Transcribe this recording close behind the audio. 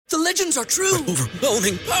The legends are true.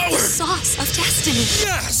 Overwhelming power. Sauce of destiny.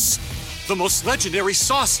 Yes! The most legendary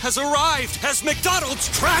sauce has arrived as McDonald's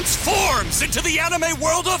transforms into the anime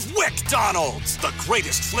world of WickDonald's. The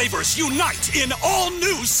greatest flavors unite in all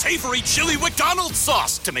new savory chili McDonald's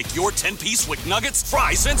sauce to make your 10-piece Wick Nuggets,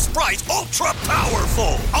 fries, and Sprite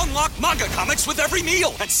ultra-powerful. Unlock manga comics with every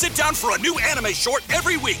meal and sit down for a new anime short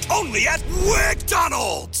every week only at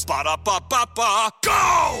WickDonald's. Ba-da-ba-ba-ba,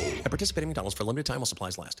 go! At participating McDonald's for a limited time while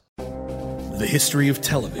supplies last. The history of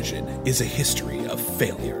television is a history of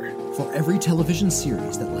failure. For every television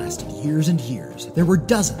series that lasted years and years, there were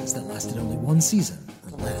dozens that lasted only one season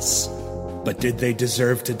or less. But did they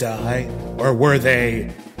deserve to die? Or were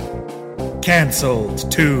they canceled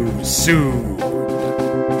too soon?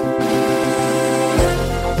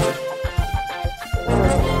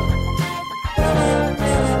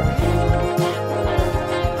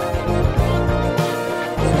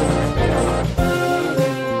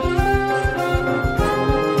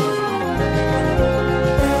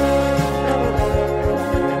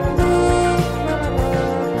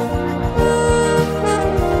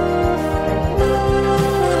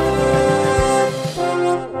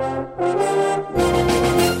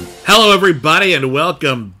 Hello, everybody, and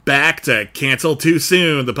welcome back to Cancel Too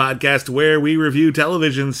Soon, the podcast where we review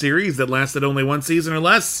television series that lasted only one season or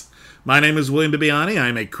less. My name is William Bibbiani.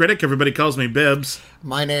 I'm a critic. Everybody calls me Bibbs.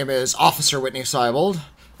 My name is Officer Whitney Seibold.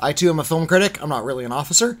 I, too, am a film critic. I'm not really an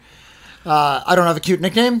officer. I don't have a cute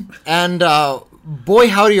nickname. And, boy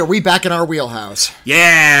howdy, are we back in our wheelhouse.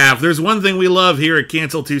 Yeah, if there's one thing we love here at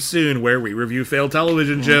Cancel Too Soon, where we review failed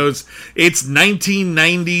television shows, it's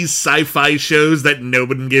 1990s sci-fi shows that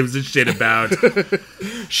nobody gives a shit about.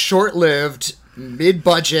 Short-lived,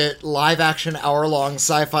 mid-budget, live-action, hour-long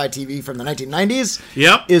sci-fi TV from the 1990s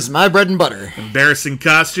Yep. is my bread and butter. Embarrassing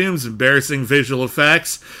costumes, embarrassing visual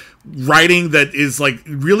effects, writing that is like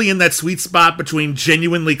really in that sweet spot between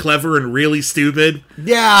genuinely clever and really stupid.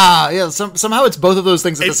 Yeah, somehow it's both of those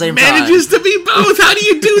things at the same time. It manages to be both. How do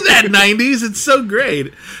you do that, 90s? It's so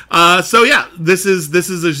great. So yeah, this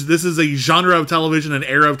is a genre of television, an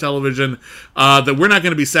era of television that we're not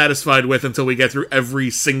going to be satisfied with until we get through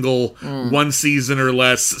every single one season or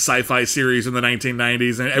less sci-fi series in the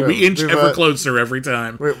 1990s, and we inch ever closer every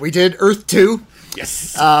time. We did Earth 2.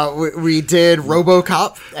 Yes. We did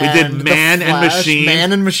RoboCop. We did Man and Machine.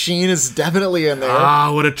 Man and Machine is definitely in there.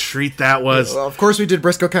 Ah, what a treat that was. Well, of course, we did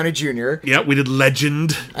Briscoe County Jr. Yeah, we did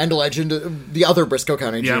Legend. And Legend, the other Briscoe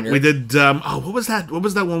County Jr. Yeah, we did, what was that? What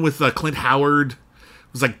was that one with Clint Howard? It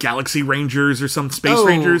was like Galaxy Rangers or some Space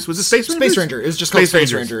Rangers. Was it Space Rangers? Space Ranger. It was just called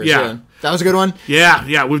Space Rangers. Yeah. That was a good one.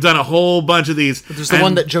 Yeah. We've done a whole bunch of these. There's the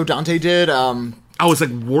one that Joe Dante did. It's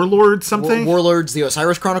like Warlord something? Warlords, the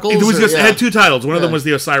Osiris Chronicles? It had two titles. One of them was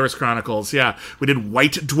the Osiris Chronicles, yeah. We did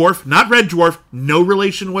White Dwarf, not Red Dwarf, no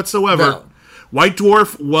relation whatsoever. No. White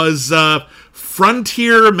Dwarf was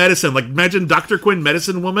frontier medicine. Like, imagine Dr. Quinn,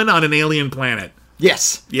 medicine woman on an alien planet.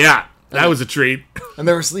 Yes. Yeah, that was a treat. And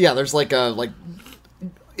there's like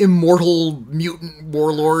immortal mutant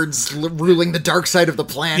warlords ruling the dark side of the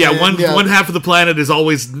planet. Yeah, one half of the planet is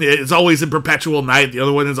always in perpetual night. The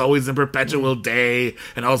other one is always in perpetual day.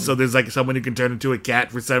 And also there's like someone who can turn into a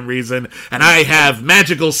cat for some reason. And I have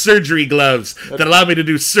magical surgery gloves that allow me to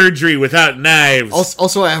do surgery without knives.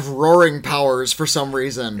 Also, I have roaring powers for some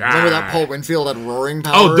reason. Remember that Paul Winfield had roaring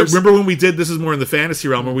powers? Remember when we did, this is more in the fantasy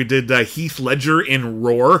realm, when we did Heath Ledger in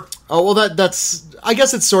Roar? Oh, well, that's, I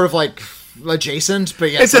guess it's sort of like adjacent, but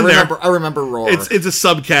yes, it's in there. I remember Roar. It's a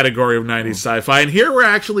subcategory of 90s sci-fi, and here we're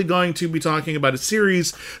actually going to be talking about a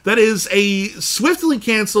series that is a swiftly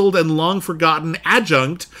canceled and long forgotten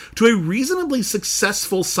adjunct to a reasonably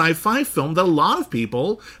successful sci-fi film that a lot of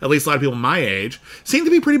people, at least a lot of people my age, seem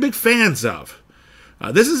to be pretty big fans of.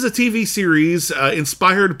 This is a TV series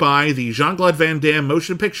inspired by the Jean-Claude Van Damme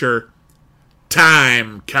motion picture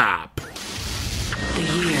Time Cop. The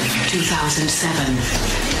year 2007.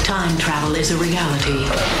 Time travel is a reality,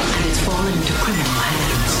 and it's fallen into criminal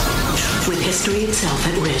hands. With history itself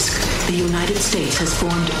at risk, the United States has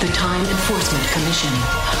formed the Time Enforcement Commission,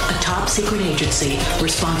 a top-secret agency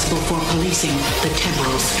responsible for policing the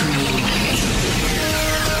temporal stream.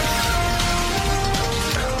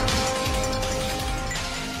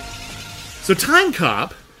 So Time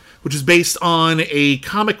Cop, which is based on a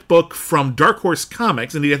comic book from Dark Horse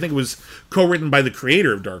Comics, indeed I think it was co-written by the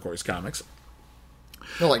creator of Dark Horse Comics.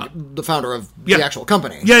 No, like the founder of the actual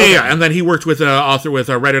company. Yeah. And then he worked with an author, with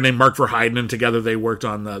a writer named Mark Verheiden, and together they worked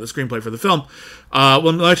on the screenplay for the film.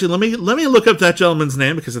 Well, actually, let me look up that gentleman's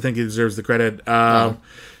name because I think he deserves the credit.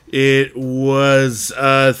 It was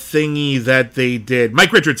a thingy that they did.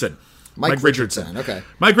 Mike Richardson. Mike Richardson. Okay.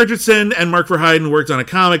 Mike Richardson and Mark Verheiden worked on a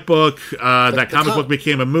comic book. That comic book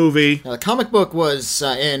became a movie. Now, the comic book was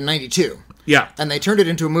in 92. Yeah. And they turned it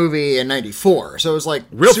into a movie in 94. So it was like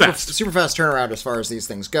super fast turnaround as far as these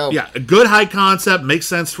things go. Yeah, a good high concept, makes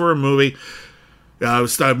sense for a movie.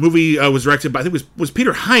 The movie was directed by, I think it was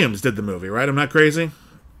Peter Hyams did the movie, right? I'm not crazy?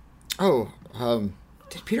 Oh,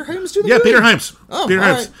 did Peter Hyams do the movie? Yeah, Peter Hyams. Oh, Peter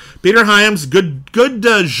Hyams. right. Peter Hyams, good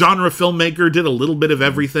genre filmmaker, did a little bit of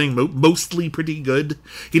everything, mostly pretty good.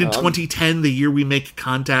 He did 2010, The Year We Make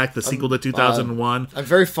Contact, the sequel to 2001. I'm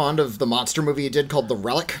very fond of the monster movie he did called The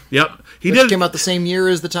Relic. Yep. Which came out the same year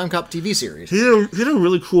as the Time Cop TV series. He did a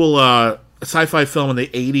really cool sci-fi film in the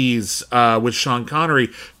 80s with Sean Connery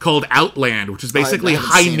called Outland, which is basically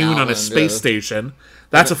high noon Outland, on a space station.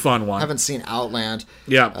 That's a fun one. Haven't seen Outland.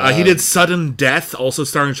 Yeah, he did Sudden Death, also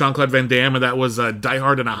starring Jean-Claude Van Damme, and that was Die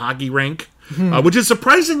Hard in a hockey rink, which is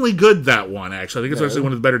surprisingly good, that one, actually. I think it's actually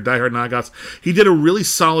one of the better Die Hard knockouts. He did a really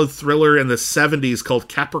solid thriller in the 70s called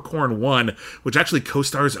Capricorn 1, which actually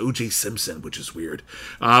co-stars O.J. Simpson, which is weird.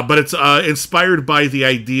 But it's inspired by the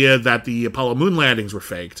idea that the Apollo moon landings were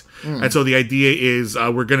faked. And so the idea is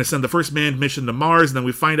we're going to send the first manned mission to Mars, and then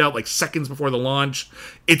we find out like seconds before the launch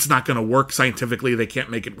it's not going to work scientifically. They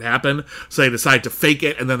can't make it happen. So they decide to fake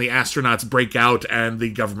it, and then the astronauts break out, and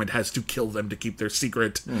the government has to kill them to keep their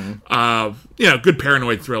secret. Good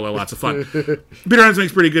paranoid thriller, lots of fun. Peter Hyams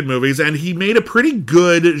makes pretty good movies, and he made a pretty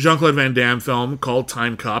good Jean-Claude Van Damme film called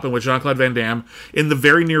Time Cop, in which Jean-Claude Van Damme, in the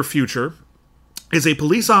very near future, is a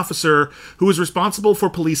police officer who is responsible for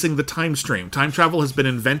policing the time stream. Time travel has been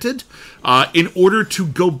invented. In order to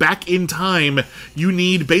go back in time, you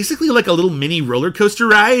need basically like a little mini roller coaster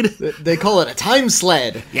ride. They call it a time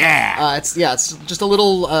sled. Yeah. It's just a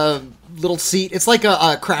little seat. It's like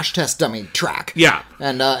a crash test dummy track. Yeah.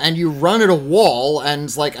 And you run at a wall, and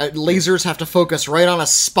it's like lasers have to focus right on a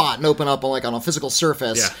spot and open up on a physical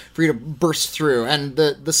surface for you to burst through. And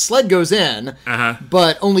the sled goes in,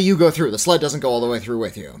 but only you go through. The sled doesn't go all the way through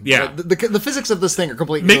with you. Yeah. The physics of this thing are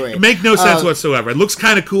completely new. Make no sense whatsoever. It looks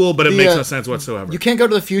kind of cool, but it makes no sense whatsoever. You can't go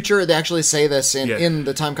to the future. They actually say this in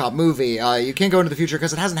the Time Cop movie. You can't go into the future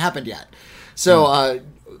because it hasn't happened yet. So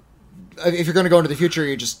if you're going to go into the future,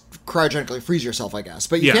 you just cryogenically freeze yourself, I guess.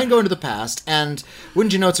 But you can go into the past, and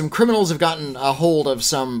wouldn't you know it, some criminals have gotten a hold of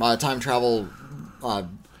some time travel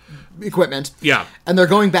equipment. Yeah. And they're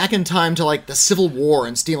going back in time to, like, the Civil War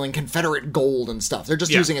and stealing Confederate gold and stuff. They're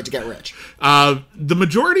just using it to get rich. The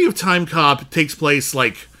majority of Time Cop takes place,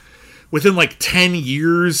 like, within, like, 10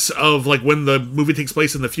 years of, like, when the movie takes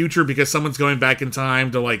place in the future, because someone's going back in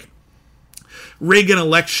time to, like, rig an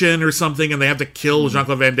election or something, and they have to kill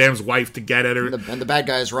Jean-Claude Van Damme's wife to get it. And the bad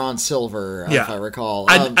guy is Ron Silver, if I recall.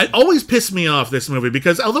 It always pissed me off, this movie,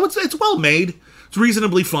 because although it's well made, it's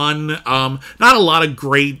reasonably fun. Not a lot of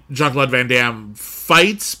great Jean-Claude Van Damme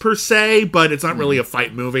fights, per se, but it's not really a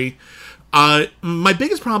fight movie. My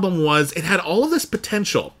biggest problem was it had all of this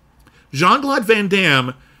potential. Jean-Claude Van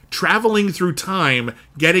Damme traveling through time,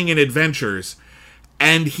 getting in adventures,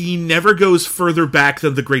 and he never goes further back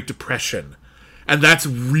than the Great Depression. And that's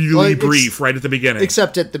really brief right at the beginning.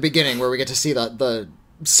 Except at the beginning, where we get to see the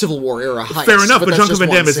Civil War era heights. Fair enough, but Jean-Claude Van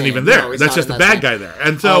Damme isn't even there. No, that's just the bad guy there.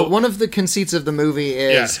 And so one of the conceits of the movie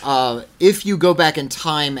is if you go back in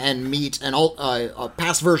time and meet a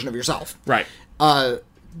past version of yourself, right?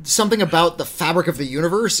 Something about the fabric of the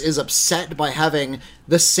universe is upset by having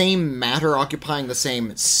the same matter occupying the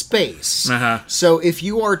same space. So if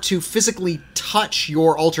you are to physically touch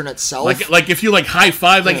your alternate self... Like if you, like,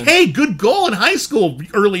 high-five, like, hey, good goal in high school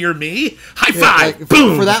earlier, me. High-five,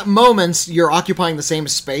 boom! For that moment, you're occupying the same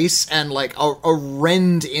space, and, like, a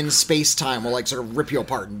rend in space-time will, like, sort of rip you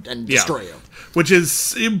apart and destroy you. Which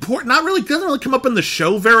is important. Doesn't really come up in the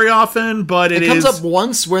show very often, but it comes up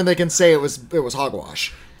once when they can say it was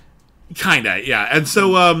hogwash. Kinda, yeah. And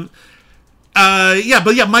so,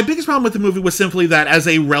 my biggest problem with the movie was simply that as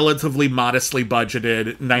a relatively modestly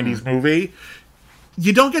budgeted 90s movie,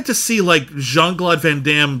 you don't get to see, like, Jean-Claude Van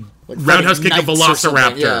Damme roundhouse kick a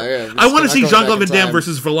Velociraptor. I want to see Jean-Claude Van Damme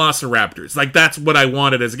versus Velociraptors. Like, that's what I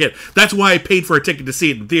wanted as a kid. That's why I paid for a ticket to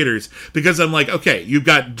see it in theaters, because I'm like, okay, you've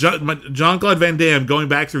got Jean-Claude Van Damme going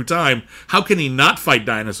back through time. How can he not fight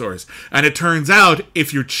dinosaurs? And it turns out,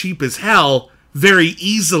 if you're cheap as hell, very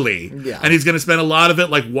easily. Yeah. And he's going to spend a lot of it,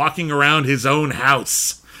 like, walking around his own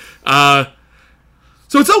house.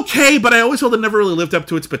 So it's okay, but I always felt it never really lived up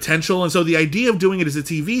to its potential, and so the idea of doing it as a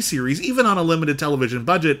TV series, even on a limited television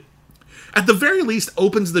budget, at the very least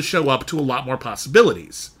opens the show up to a lot more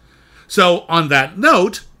possibilities. So, on that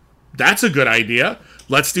note, that's a good idea.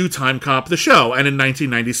 Let's do Time Cop the show. And in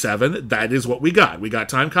 1997, that is what we got. We got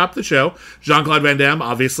Time Cop the show. Jean-Claude Van Damme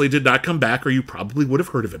obviously did not come back, or you probably would have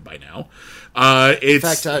heard of it by now. In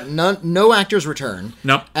fact, no actors return.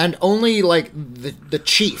 Nope. And only, like, the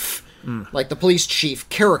chief, like the police chief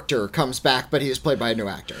character comes back, but he is played by a new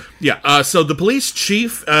actor. Yeah, so the police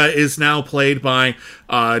chief is now played by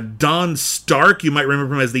Don Stark. You might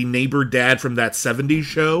remember him as the neighbor dad from that 70s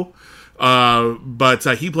show. But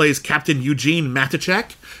he plays Captain Eugene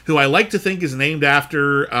Matichek, who I like to think is named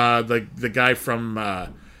after the guy from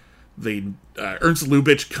the Ernst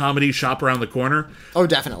Lubitsch comedy Shop Around the Corner. Oh,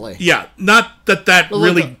 definitely. Yeah, not that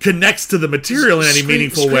really connects to the material in any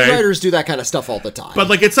meaningful way. Screenwriters do that kind of stuff all the time. But,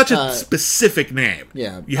 like, it's such a specific name.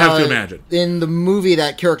 Yeah. You have to imagine. In the movie,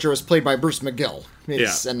 that character was played by Bruce McGill.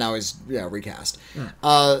 Yeah. And now he's recast.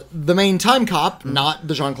 The main Time Cop, not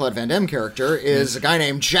the Jean-Claude Van Damme character, is a guy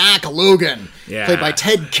named Jack Logan, played by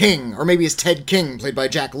Ted King. Or maybe it's Ted King, played by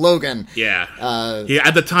Jack Logan. Yeah.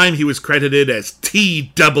 At the time, he was credited as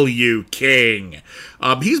T.W. King.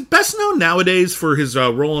 He's best known nowadays for his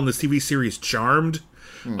role in this TV series Charmed.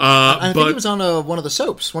 I think he was on one of the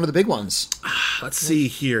soaps, one of the big ones. Let's see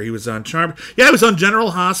here. He was on Charmed. Yeah, he was on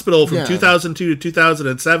General Hospital from 2002 to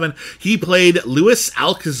 2007. He played Luis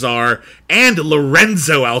Alcazar and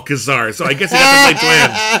Lorenzo Alcazar. So I guess he got to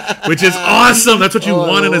play twins, which is awesome. That's what you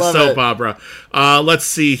want in a soap opera. Let's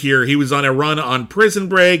see here. He was on a run on Prison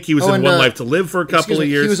Break. He was in One Life to Live for a couple of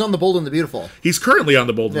years. He was on The Bold and the Beautiful. He's currently on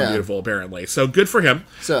The Bold and the Beautiful, apparently. So good for him.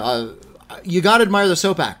 So, you gotta admire the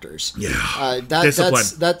soap actors. Yeah.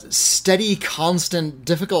 That's steady, constant,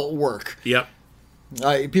 difficult work. Yep.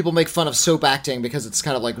 People make fun of soap acting because it's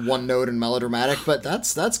kind of like one note and melodramatic, but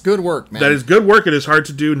that's good work, man. That is good work. It is hard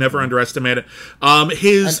to do. Never underestimate it.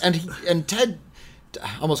 And Ted,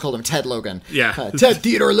 I almost called him Ted Logan. Yeah. Ted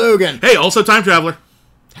Theodore Logan. Hey, also time traveler.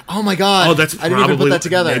 Oh my God. Oh, that's I didn't even put that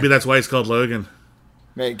together. Maybe that's why he's called Logan.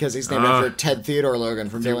 Because he's named after Ted Theodore Logan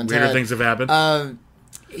from Bill and Ted. Weirder things have happened.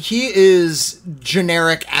 He is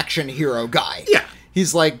generic action hero guy. Yeah.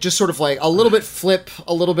 He's like just sort of like a little bit flip,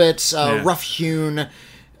 a little bit rough-hewn,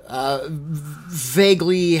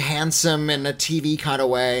 vaguely handsome in a TV kind of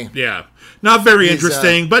way. Yeah. Not very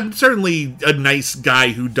interesting, but certainly a nice guy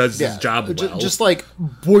who does his job well. Just like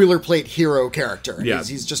boilerplate hero character. Yeah.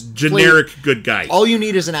 He's just generic good guy. All you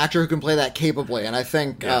need is an actor who can play that capably, and I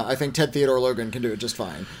think Ted Theodore Logan can do it just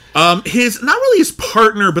fine. Not really his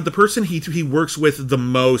partner, but the person he works with the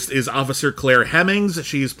most is Officer Claire Hemmings.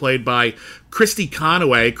 She's played by Christy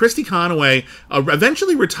Conaway. Christy Conaway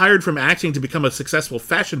eventually retired from acting to become a successful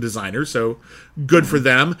fashion designer, so good for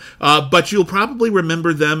them. But you'll probably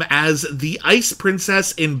remember them as the Ice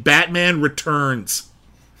Princess in Batman Returns.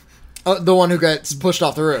 The one who gets pushed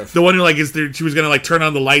off the roof. The one who she was gonna turn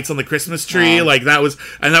on the lights on the Christmas tree.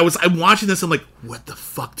 I'm watching this. I'm like, what the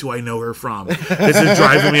fuck do I know her from? This is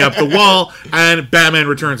driving me up the wall. And Batman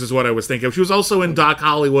Returns is what I was thinking of. She was also in Doc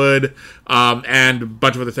Hollywood, and a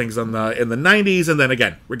bunch of other things in the 90s. And then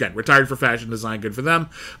again, retired for fashion design. Good for them.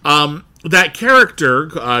 That character,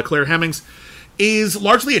 Claire Hemmings, is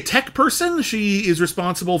largely a tech person. She is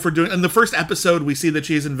responsible for doing. In the first episode, we see that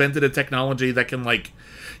she has invented a technology that can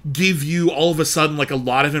give you all of a sudden a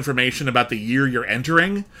lot of information about the year you're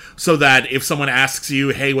entering, so that if someone asks you,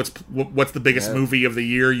 hey, what's the biggest movie of the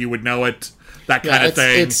year, you would know it. That kind of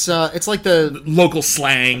thing. It's like the local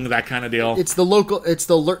slang, that kind of deal. It's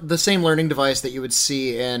the same learning device that you would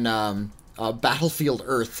see in Battlefield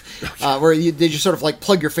Earth, where they just sort of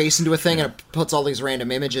plug your face into a thing and it puts all these random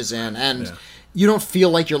images in, and you don't feel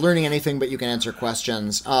like you're learning anything, but you can answer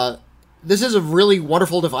questions. This is a really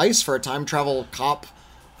wonderful device for a time travel cop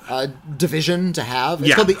division to have.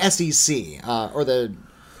 It's called the SEC, or the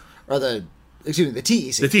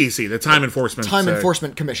TEC. The TEC, the Time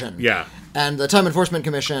Enforcement Commission. Yeah. And the Time Enforcement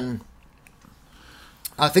Commission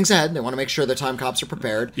thinks ahead. They want to make sure the time cops are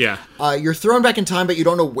prepared. Yeah. You're thrown back in time, but you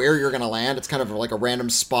don't know where you're going to land. It's kind of like a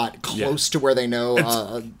random spot close to where they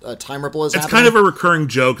know a time ripple is happening. It's kind of a recurring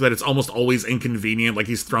joke that it's almost always inconvenient, like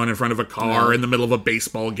he's thrown in front of a car in the middle of a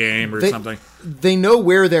baseball game or something. They know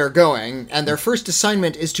where they're going, and their first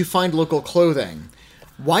assignment is to find local clothing.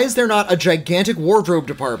 Why is there not a gigantic wardrobe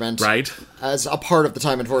department as a part of the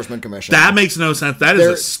Time Enforcement Commission? That makes no sense. That is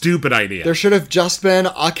a stupid idea. There should have just been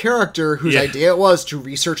a character whose idea it was to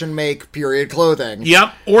research and make period clothing.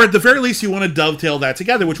 Yep. Or at the very least, you want to dovetail that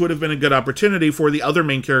together, which would have been a good opportunity for the other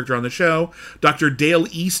main character on the show, Dr. Dale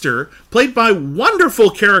Easter, played by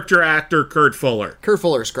wonderful character actor Kurt Fuller. Kurt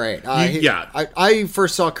Fuller's great. I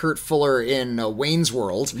first saw Kurt Fuller in Wayne's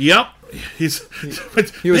World. Yep. He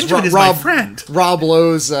was my friend. Rob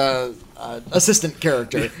Lowe's assistant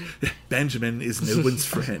character. Benjamin is no one's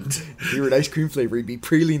friend. If you were an ice cream flavor, he'd be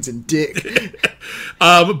pralines and dick.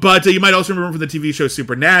 But you might also remember from the TV show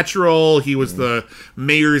Supernatural. He was the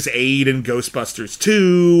mayor's aide in Ghostbusters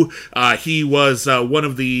 2. He was one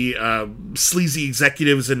of the sleazy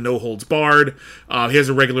executives in No Holds Barred. He has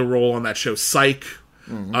a regular role on that show Psych.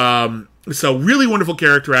 So really wonderful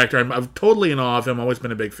character actor. I'm totally in awe of him. Always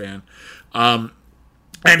been a big fan. And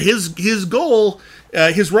his role,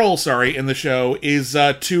 in the show is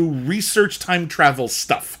to research time travel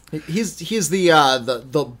stuff. He's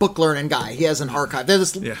the book learning guy. He has an archive.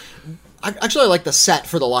 There's this, Actually, I like the set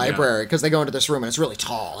for the library because they go into this room and it's really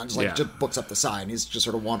tall and it's just books up the side. And he's just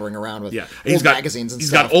sort of wandering around with old magazines and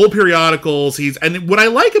stuff. He's got old periodicals. And what I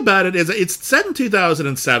like about it is it's set in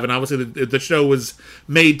 2007. Obviously, the show was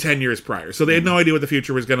made 10 years prior, so they had no idea what the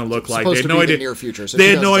future was going to look like. They had no idea the near future. So they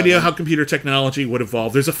had no idea how computer technology would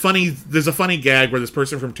evolve. There's a funny gag where this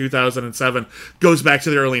person from 2007 goes back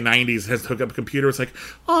to the early 90s, has to hook up a computer. It's like,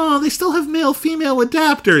 oh, they still have male-female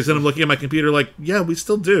adapters, and I'm looking at my computer like, yeah, we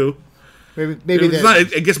still do. Maybe I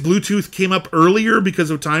guess Bluetooth came up earlier because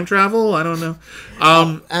of time travel. I don't know.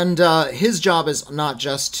 And his job is not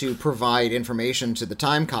just to provide information to the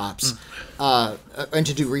time cops and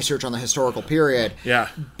to do research on the historical period. Yeah.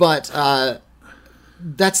 But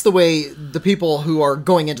that's the way the people who are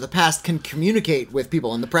going into the past can communicate with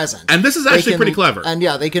people in the present. And this is actually pretty clever. And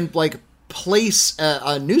they can place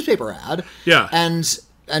a newspaper ad. Yeah.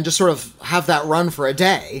 And just sort of have that run for a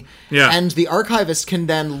day. Yeah. And the archivist can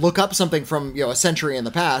then look up something from, a century in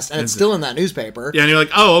the past, and it's still in that newspaper. Yeah, and you're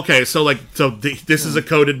like, oh, okay, so this is a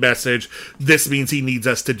coded message. This means he needs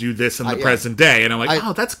us to do this in the present day. And I'm like,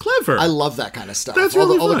 oh, that's clever. I love that kind of stuff. That's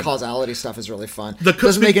really fun. All the causality stuff is really fun.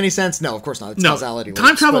 Doesn't make any sense? No, of course not. It's causality.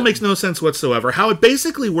 Time travel makes no sense whatsoever. How it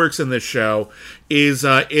basically works in this show is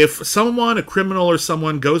if a criminal or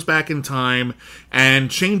someone goes back in time and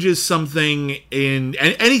changes something in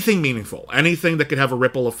anything meaningful, anything that could have a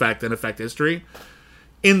ripple effect and affect history,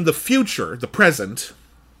 in the future, the present,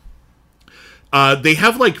 they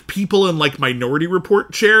have people in Minority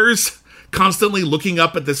Report chairs constantly looking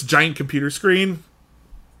up at this giant computer screen,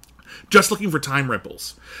 just looking for time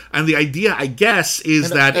ripples. And the idea, I guess, is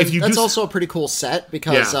that if you that's also a pretty cool set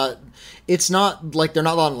because it's not they're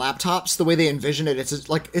not on laptops. The way they envision it, it's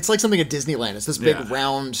like something at Disneyland. It's this big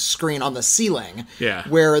round screen on the ceiling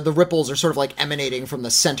where the ripples are sort of emanating from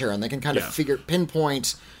the center, and they can kind of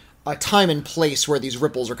pinpoint a time and place where these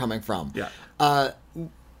ripples are coming from.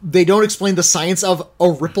 They don't explain the science of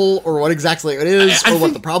a ripple or what exactly it is or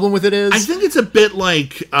what the problem with it is. I think it's a bit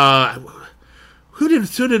like who did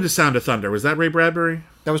The Sound of Thunder? Was that Ray Bradbury?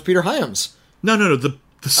 That was Peter Hyams. No, the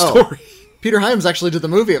story. Peter Hyams actually did the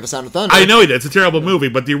movie of A Sound of Thunder. I know he did. It's a terrible movie,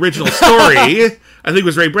 but the original story, I think,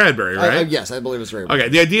 was Ray Bradbury, right? Yes, I believe it was Ray Bradbury. Okay,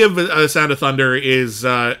 the idea of A Sound of Thunder is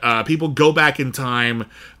people go back in time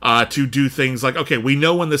to do things like, okay, we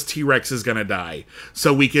know when this T-Rex is going to die,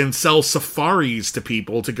 so we can sell safaris to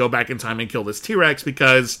people to go back in time and kill this T-Rex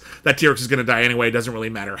because that T-Rex is going to die anyway. It doesn't really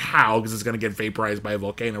matter how, because it's going to get vaporized by a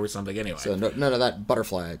volcano or something anyway. So none of that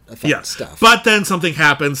butterfly effect stuff. But then something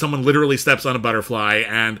happens. Someone literally steps on a butterfly,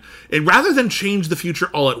 and rather than change the future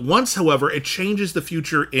all at once, however, it changes the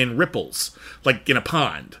future in ripples, like in a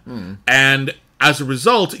pond. And as a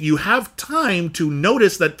result, you have time to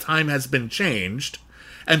notice that time has been changed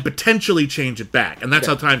and potentially change it back. And that's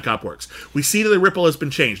how Time Cop works. We see that the ripple has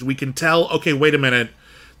been changed. We can tell, okay, wait a minute,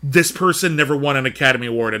 this person never won an Academy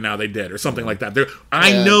Award and now they did, or something like that.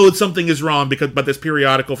 I know something is wrong but this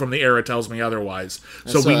periodical from the era tells me otherwise.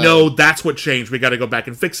 So we know that's what changed. We got to go back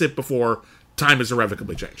and fix it before time is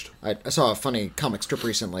irrevocably changed. I saw a funny comic strip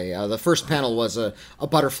recently. The first panel was a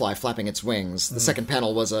butterfly flapping its wings. The second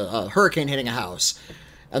panel was a hurricane hitting a house.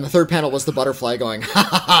 And the third panel was the butterfly going, ha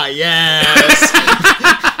ha ha, yes!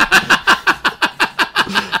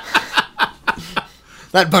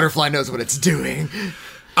 That butterfly knows what it's doing.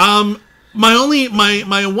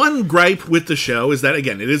 My one gripe with the show is that,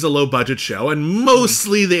 again, it is a low budget show, and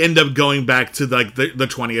mostly they end up going back to the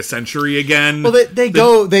 20th century again. Well, they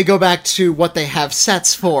go back to what they have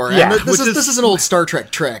sets for. Yeah, and this is an old Star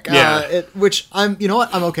Trek trick. Which I'm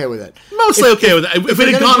okay with it. Mostly okay with it. If it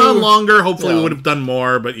had gone on longer, hopefully we would have done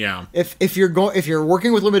more. But yeah, if you're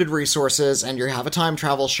working with limited resources and you have a time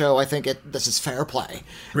travel show, I think this is fair play.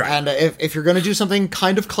 Right. And if you're going to do something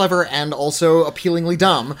kind of clever and also appealingly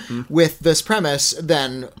dumb with this premise,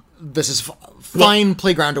 then this is fine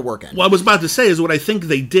playground to work in. What I was about to say is what I think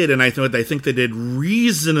they did, and I think they did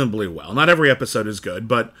reasonably well. Not every episode is good,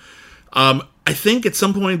 but I think at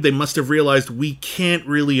some point they must have realized we can't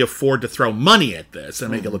really afford to throw money at this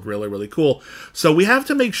and make it look really, really cool. So we have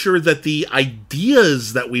to make sure that the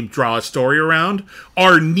ideas that we draw a story around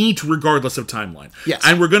are neat regardless of timeline. Yes.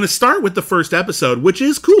 And we're going to start with the first episode, which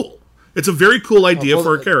is cool. It's a very cool idea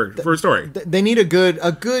for a character, for a story. They need a good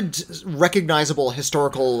recognizable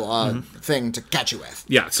historical thing to catch you with.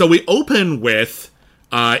 Yeah, so we open with,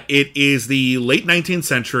 it is the late 19th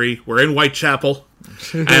century. We're in Whitechapel.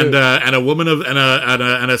 and a woman and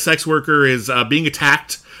a sex worker is being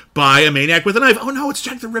attacked by a maniac with a knife. Oh no, it's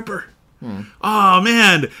Jack the Ripper. Oh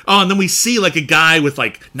man! Oh, and then we see like a guy with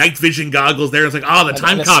like night vision goggles there. It's like, oh, the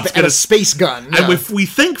time cop's and a space gun. Yeah. And if we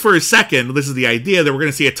think for a second, this is the idea that we're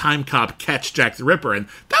going to see a time cop catch Jack the Ripper, and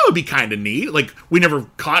that would be kind of neat. Like we never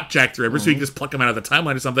caught Jack the Ripper, so you can just pluck him out of the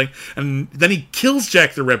timeline or something. And then he kills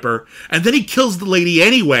Jack the Ripper, and then he kills the lady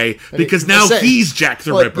anyway because now he's Jack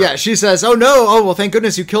the Ripper. Yeah, she says, "Oh no! Oh well, thank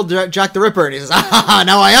goodness you killed Jack the Ripper." And he says, "Ah,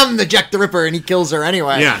 now I am the Jack the Ripper," and he kills her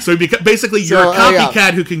anyway. Yeah, so basically you're a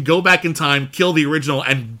copycat who can go back in time, kill the original,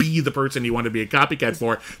 and be the person you want to be a copycat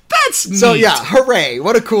for. That's neat. So yeah, hooray!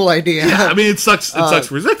 What a cool idea. Yeah, I mean it sucks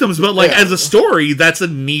for his victims, but like as a story, that's a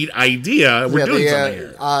neat idea. We're doing something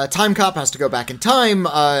here. Time cop has to go back in time.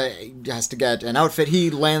 Has to get an outfit. He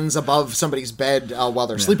lands above somebody's bed while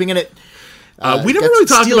they're sleeping in it. We never really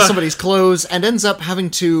talked about somebody's clothes and ends up having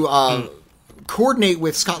to coordinate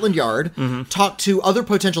with Scotland Yard, talk to other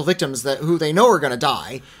potential victims who they know are going to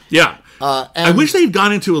die. Yeah. I wish they'd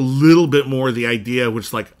gone into a little bit more the idea,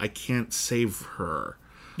 which, like, I can't save her.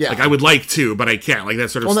 Yeah. Like, I would like to, but I can't. Like,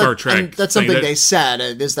 that sort of Star Trek. And that's something they said,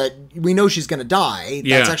 is that we know she's going to die.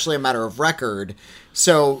 That's actually a matter of record.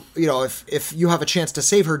 So, you know, if you have a chance to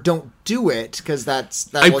save her, don't do it, because that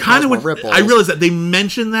will cause more ripples. I realize that they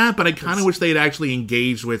mentioned that, but I kind of wish they had actually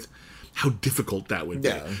engaged with how difficult that would be.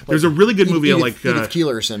 Yeah, there's a really good movie Edith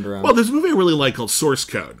Keeler syndrome. Well, there's a movie I really like called Source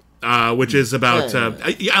Code, which is about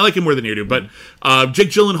I like it more than you do, but Jake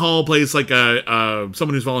Gyllenhaal plays like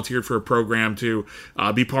someone who's volunteered for a program to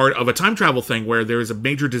be part of a time travel thing where there is a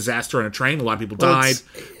major disaster on a train. A lot of people died.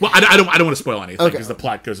 Well, I don't want to spoil anything because the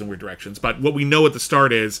plot goes in weird directions. But what we know at the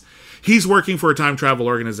start is he's working for a time travel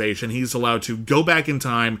organization. He's allowed to go back in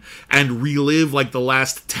time and relive like the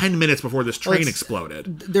last 10 minutes before this train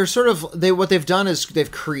exploded. They're sort of what they've done is they've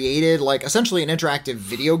created like essentially an interactive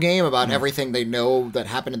video game about everything they know that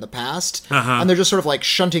happened in the past, and they're just sort of like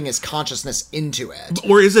shunting his consciousness into it.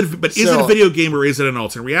 Or is it? But is it a video game or is it an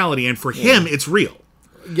alternate reality? And for him, it's real.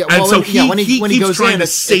 Yeah, well, and so when he keeps trying to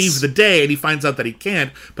save the day, and he finds out that he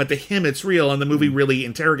can't. But to him, it's real, and the movie really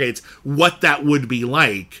interrogates what that would be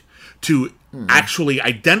like to actually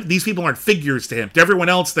these people aren't figures to him. To everyone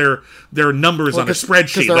else, they're numbers on a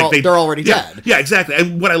spreadsheet. They're already dead. Yeah, exactly.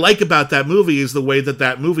 And what I like about that movie is the way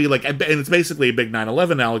that movie, like, and it's basically a big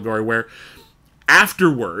 9/11 allegory where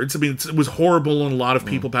afterwards, I mean, it was horrible and a lot of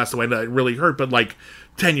people passed away and it really hurt, but like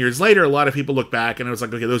 10 years later, a lot of people look back and it was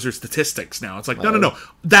like, okay, those are statistics now. It's like, no.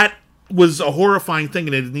 That was a horrifying thing,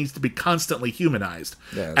 and it needs to be constantly humanized.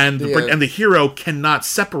 Yeah, and the hero cannot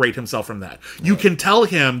separate himself from that. You can tell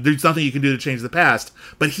him there's nothing you can do to change the past,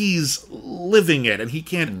 but he's living it, and he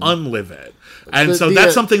can't unlive it. And so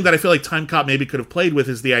that's something that I feel like Time Cop maybe could have played with,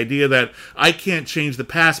 is the idea that I can't change the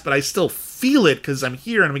past, but I still feel it because I'm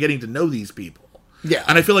here and I'm getting to know these people. Yeah.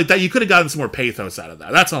 And I feel like that you could have gotten some more pathos out of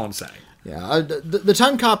that. That's all I'm saying. Yeah, the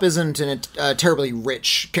Time Cop isn't a terribly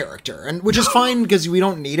rich character, and which is fine because we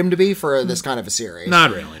don't need him to be for this kind of a series.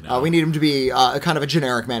 Not really, no. We need him to be a kind of a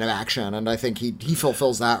generic man of action, and I think he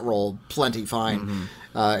fulfills that role plenty fine.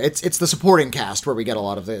 It's the supporting cast where we get a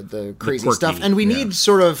lot of the crazy stuff, and we need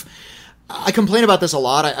sort of... I complain about this a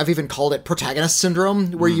lot. I've even called it protagonist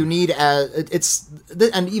syndrome, where you need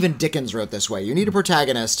and even Dickens wrote this way. You need a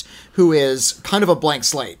protagonist who is kind of a blank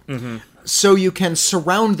slate. So you can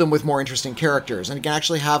surround them with more interesting characters, and you can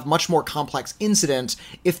actually have much more complex incident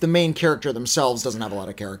if the main character themselves doesn't have a lot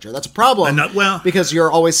of character. That's a problem, because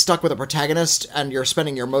you're always stuck with a protagonist, and you're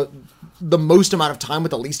spending the most amount of time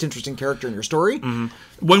with the least interesting character in your story.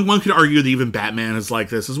 One could argue that even Batman is like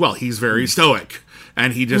this as well. He's very stoic.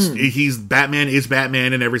 And he's Batman is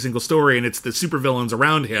Batman in every single story, and it's the supervillains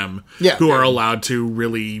around him who are allowed to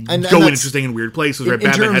really go in interesting and weird places where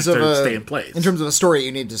Batman has to stay in place. In terms of a story,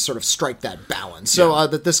 you need to sort of strike that balance. So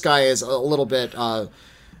that this guy is a little bit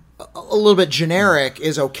generic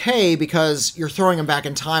is okay, because you're throwing him back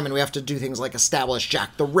in time, and we have to do things like establish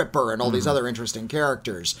Jack the Ripper and all these other interesting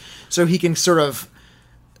characters. So he can sort of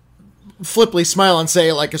flippantly smile and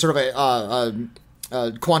say, like, a sort of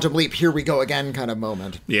Quantum Leap, here we go again kind of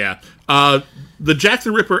moment. Yeah. The Jack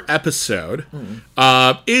the Ripper episode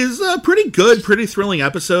is a pretty good, pretty thrilling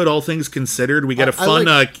episode, all things considered. We get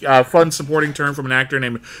a fun supporting turn from an actor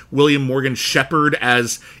named William Morgan Shepherd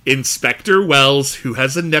as Inspector Wells, who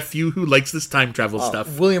has a nephew who likes this time travel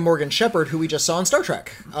stuff. William Morgan Shepherd, who we just saw in Star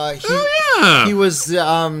Trek. He was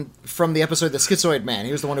from the episode The Schizoid Man.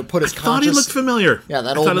 He was the one who put his thought he looked familiar. Yeah,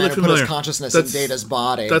 that old man who put his consciousness in Data's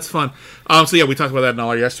body. That's fun. So yeah, we talked about that in all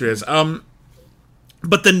our yesterdays.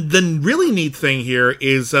 But the really neat thing here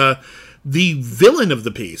is the villain of the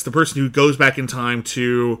piece, the person who goes back in time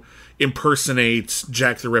to impersonate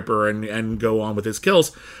Jack the Ripper and go on with his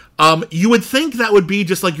kills. You would think that would be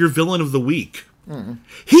just like your villain of the week.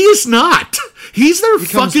 He is not. He's their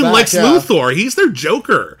fucking Lex Luthor. He's their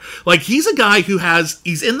Joker. Like, he's a guy who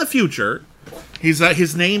he's in the future.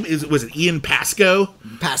 His name was it Ian Pascoe?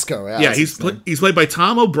 Pascoe, yeah. Yeah, he's played by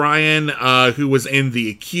Tom O'Brien, who was in The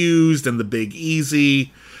Accused and The Big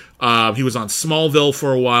Easy. He was on Smallville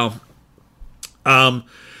for a while.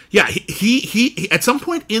 Yeah, he at some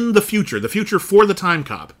point in the future for the Time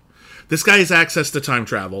Cop, this guy has access to time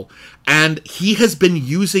travel, and he has been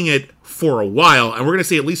using it for a while, and we're going to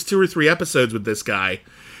see at least 2 or 3 episodes with this guy,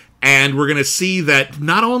 and we're going to see that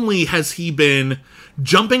not only has he been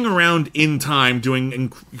jumping around in time,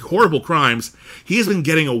 doing horrible crimes, he has been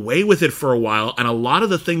getting away with it for a while, and a lot of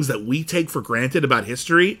the things that we take for granted about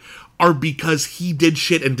history are because he did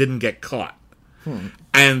shit and didn't get caught.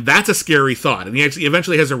 And that's a scary thought. And he actually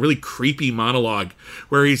eventually has a really creepy monologue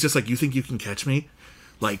where he's just like, you think you can catch me?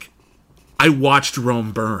 Like, I watched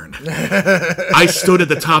Rome burn. I stood at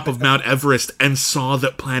the top of Mount Everest and saw the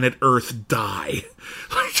planet Earth die.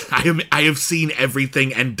 Like, I have seen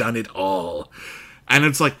everything and done it all. And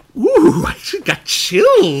it's like, ooh, I just got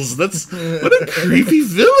chills. What a creepy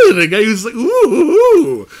villain. A guy who's like,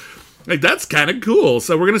 ooh. Like, that's kind of cool.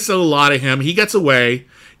 So we're going to sell a lot of him. He gets away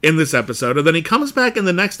in this episode, and then he comes back in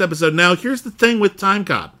the next episode. Now, here's the thing with Time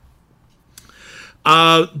Cop.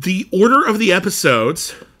 The order of the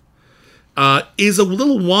episodes is a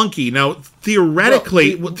little wonky. Now,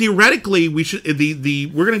 theoretically, we should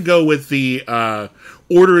we're going to go with the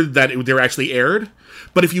order that they're actually aired.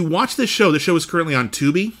 But if you watch this show, the show is currently on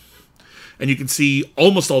Tubi, and you can see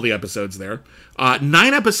almost all the episodes there.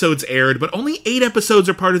 9 episodes aired, but only 8 episodes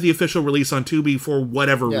are part of the official release on Tubi for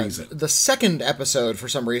whatever reason. The second episode, for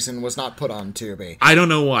some reason, was not put on Tubi. I don't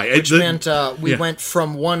know why. Which meant we went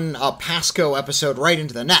from one Pascoe episode right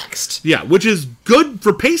into the next. Yeah, which is good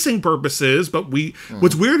for pacing purposes, but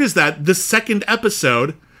what's weird is that the second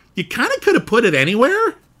episode, you kind of could have put it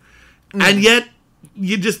anywhere, and yet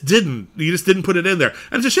you just didn't. You just didn't put it in there.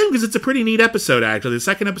 And it's a shame because it's a pretty neat episode, actually. The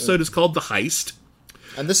second episode is called The Heist.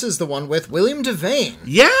 And this is the one with William Devane.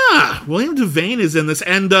 Yeah, William Devane is in this,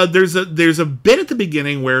 and there's a bit at the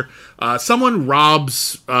beginning where someone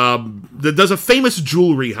robs, does a famous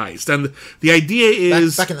jewelry heist, and the idea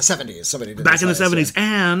is back in the 70s. Somebody did back in the 70s,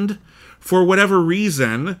 and for whatever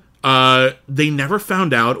reason, they never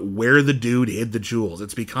found out where the dude hid the jewels.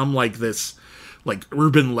 It's become like this, like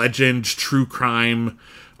urban legend, true crime.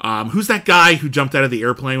 Who's that guy who jumped out of the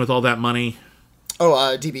airplane with all that money?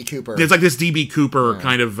 Oh, D.B. Cooper. It's like this D.B. Cooper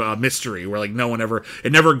kind of mystery where like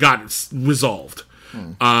it never got resolved.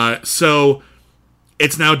 So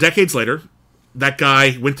it's now decades later. That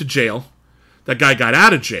guy went to jail. That guy got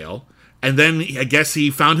out of jail. And then I guess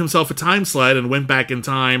he found himself a time sled and went back in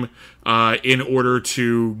time in order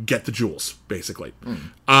to get the jewels, basically.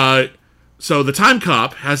 So the Time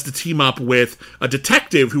Cop has to team up with a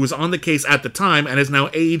detective who was on the case at the time and is now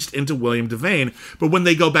aged into William Devane. But when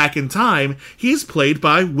they go back in time, he's played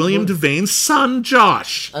by William Devane's son,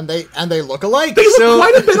 Josh. And they look alike. They look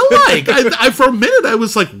quite a bit alike. I for a minute, I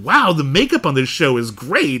was like, wow, the makeup on this show is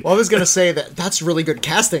great. Well, I was going to say that's really good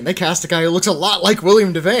casting. They cast a guy who looks a lot like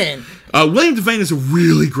William Devane. William Devane is a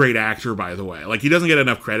really great actor, by the way. Like, he doesn't get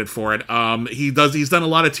enough credit for it. He's done a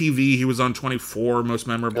lot of TV. He was on 24, most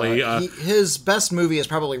memorably. His best movie is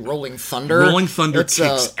probably Rolling Thunder. Rolling Thunder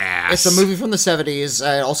kicks ass. It's a movie from the 70s.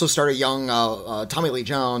 It also starred a young Tommy Lee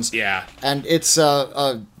Jones. Yeah. And it's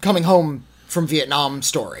coming home from Vietnam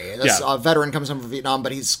story. This veteran comes home from Vietnam,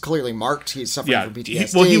 but he's clearly marked. He's suffering from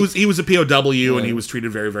PTSD. He was a POW, and he was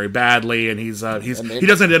treated very, very badly. And he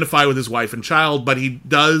doesn't identify with his wife and child, but he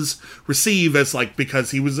does receive as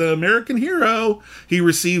because he was an American hero. He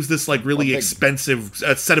receives this really expensive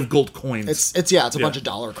set of gold coins. It's a bunch of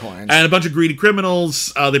dollar coins and a bunch of greedy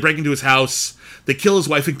criminals. They break into his house. They kill his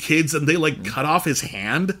wife and kids, and they cut off his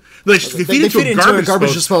hand. They feed it to a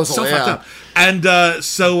garbage disposal. Yeah. And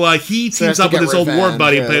so he teams up with his old war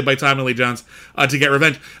buddy, played by Tommy Lee Jones, to get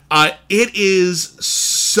revenge. It is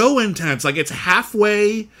so intense. Like, it's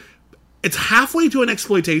halfway to an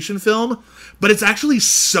exploitation film, but it's actually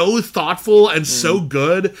so thoughtful and so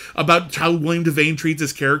good about how William Devane treats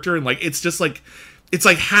his character. And, like, it's just like, it's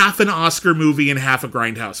like half an Oscar movie and half a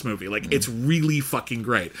Grindhouse movie. Like, it's really fucking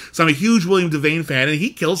great. So I'm a huge William Devane fan, and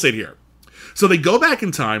he kills it here. So they go back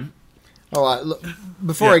in time. Oh, look,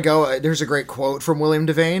 before I go, there's a great quote from William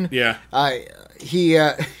Devane. Yeah. He,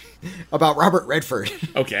 about Robert Redford.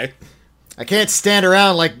 Okay. I can't stand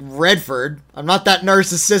around like Redford. I'm not that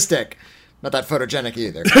narcissistic. Not that photogenic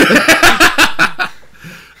either.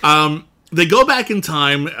 They go back in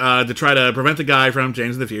time to try to prevent the guy from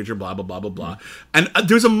changing the future, blah, blah, blah, blah, blah. And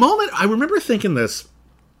there's a moment, I remember thinking this.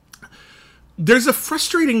 There's a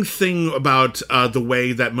frustrating thing about the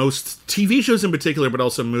way that most TV shows in particular, but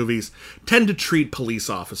also movies, tend to treat police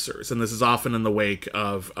officers. And this is often in the wake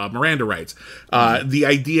of Miranda rights. The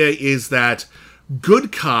idea is that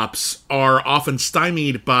good cops are often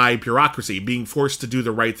stymied by bureaucracy, being forced to do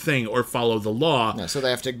the right thing or follow the law. Yeah, so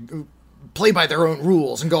they have to play by their own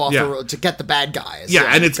rules and go off the road to get the bad guys.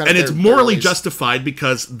 Yeah, and it's morally justified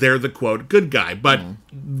because they're the, quote, good guy. But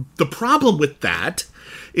the problem with that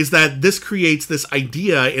is that this creates this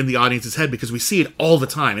idea in the audience's head, because we see it all the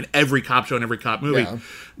time in every cop show and every cop movie,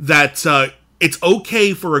 that it's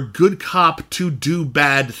okay for a good cop to do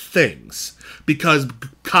bad things because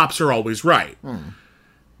cops are always right.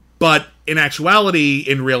 But in actuality,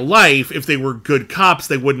 in real life, if they were good cops,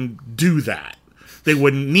 they wouldn't do that. They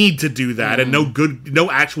wouldn't need to do that, and no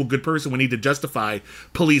actual good person would need to justify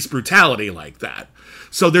police brutality like that.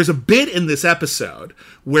 So there's a bit in this episode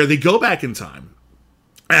where they go back in time,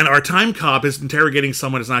 and our time cop is interrogating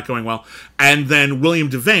someone. It's not going well. And then William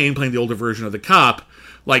Devane, playing the older version of the cop,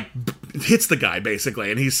 like, hits the guy,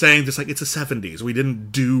 basically. And he's saying this, like, it's the 70s. We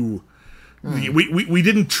didn't do... We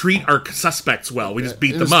didn't treat our suspects well. We just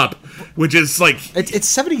beat them up, which is like... It's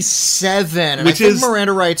 77, and I think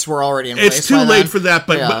Miranda rights were already in place. It's too late for that,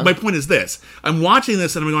 but my point is this. I'm watching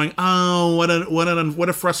this, and I'm going, oh, what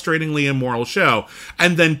a frustratingly immoral show.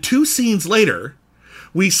 And then 2 scenes later...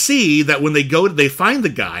 we see that when they find the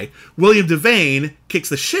guy, William Devane kicks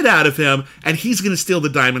the shit out of him, and he's going to steal the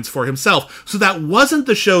diamonds for himself. So that wasn't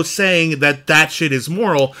the show saying that shit is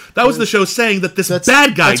moral. That was the show saying that this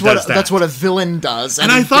bad guy does that. That's what a villain does.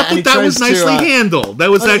 And I thought that was nicely handled. That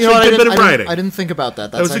was actually a good bit of writing. I didn't think about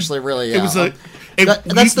that. That's actually really... It was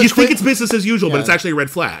you think it's business as usual, but it's actually a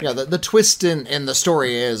red flag. Yeah, the twist in the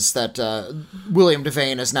story is that William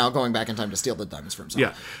Devane is now going back in time to steal the diamonds for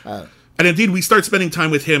himself. Yeah. And indeed, we start spending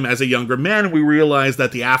time with him as a younger man, and we realize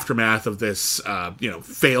that the aftermath of this,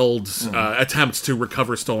 failed attempts to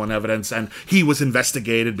recover stolen evidence, and he was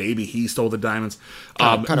investigated. Maybe he stole the diamonds.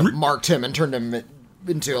 Kind of marked him and turned him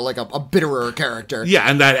into like a bitterer character. Yeah,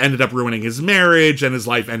 and that ended up ruining his marriage, and his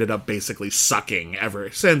life ended up basically sucking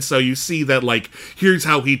ever since. So you see that, like, here's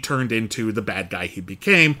how he turned into the bad guy he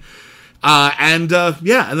became. And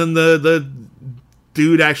then the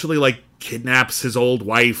dude actually, like, kidnaps his old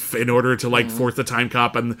wife in order to, like, force the time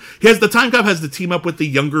cop, and the time cop has to team up with the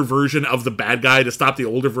younger version of the bad guy to stop the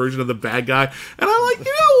older version of the bad guy. And I'm like, you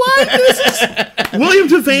know what? William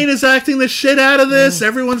Devane is acting the shit out of this.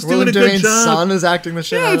 Everyone's doing a good job. William Devane's son is acting the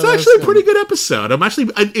shit out of this. Yeah, it's actually a pretty good episode.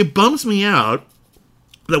 It bums me out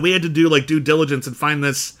that we had to do, like, due diligence and find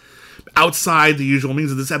this outside the usual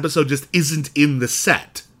means, that this episode just isn't in the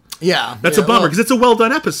set. Yeah, that's a bummer, because it's a well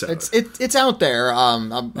done episode. It's out there.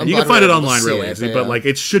 You can find it online real easy, but like,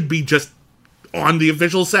 it should be just on the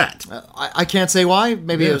official set. I can't say why.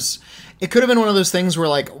 Maybe it could have been one of those things where,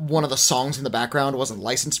 like, one of the songs in the background wasn't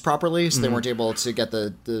licensed properly, so they weren't able to get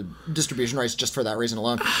the distribution rights just for that reason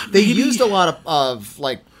alone. They used a lot of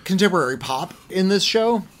like contemporary pop in this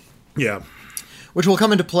show. Yeah. Which will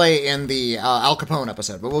come into play in the Al Capone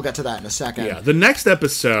episode, but we'll get to that in a second. Yeah, the next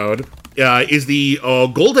episode is the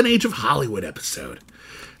Golden Age of Hollywood episode.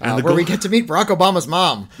 And where we get to meet Barack Obama's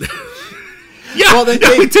mom. Yeah, well,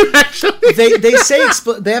 we do actually. They say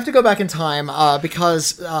they have to go back in time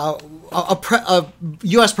because a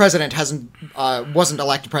U.S. president wasn't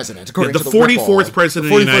elected president, according to the 44th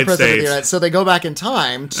president of the United States. So they go back in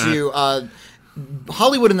time to...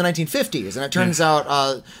 Hollywood in the 1950s, and it turns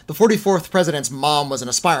out the 44th president's mom was an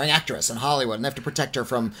aspiring actress in Hollywood, and they have to protect her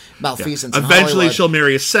from malfeasance. Yeah. Eventually, she'll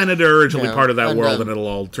marry a senator, and she'll be part of that world, and it'll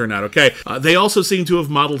all turn out okay. They also seem to have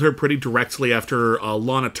modeled her pretty directly after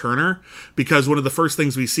Lana Turner, because one of the first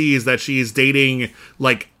things we see is that she is dating,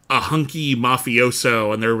 like, a hunky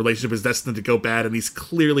mafioso, and their relationship is destined to go bad, and he's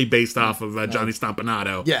clearly based off of Johnny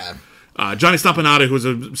Stompanato. Yeah. Johnny Stompanato, who was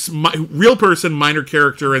a real person, minor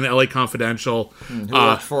character in the LA Confidential. Who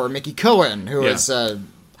worked for Mickey Cohen, who is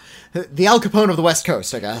the Al Capone of the West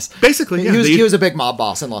Coast, I guess. Basically, yeah. He was a big mob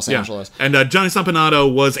boss in Los Angeles. And Johnny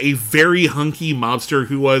Stompanato was a very hunky mobster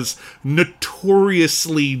who was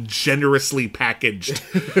notoriously generously packaged.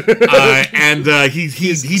 And he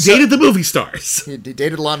dated the movie stars. He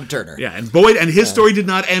dated Lana Turner. Yeah, and his story did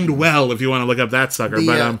not end well, if you want to look up that sucker.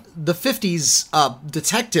 The 50s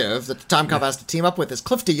detective that the Time Cop has to team up with is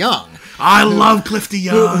Cliff DeYoung. I love Cliff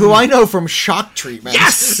DeYoung. Who I know from Shock Treatment.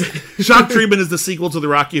 Yes! Shock Treatment is the sequel to the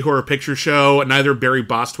Rocky Horror Picture Show. Neither Barry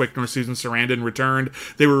Bostwick nor Susan Sarandon returned.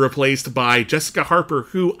 They were replaced by Jessica Harper,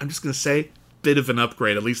 who, I'm just going to say, bit of an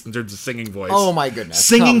upgrade, at least in terms of singing voice. Oh my goodness.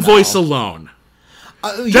 Singing voice alone.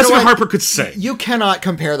 Jessica Harper could sing. You cannot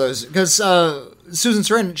compare those, because Susan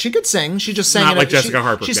Sarandon, she could sing. She just sang. Not like Jessica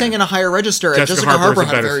Harper. She sang in a higher register. Jessica Harper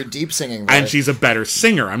had a very deep singing voice. And she's a better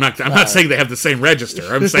singer. I'm not saying they have the same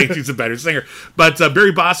register. I'm saying she's a better singer. But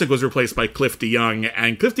Barry Bostwick was replaced by Cliff DeYoung,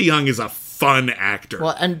 and Cliff DeYoung is a fun actor.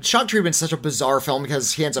 Well, and Shock Treatment's such a bizarre film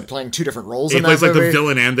because he ends up playing two different roles. He in plays that like movie. the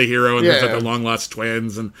villain and the hero, and there's like the long lost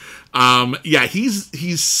twins, and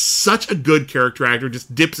he's such a good character actor.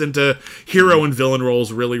 Just dips into hero and villain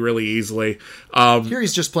roles really, really easily. Here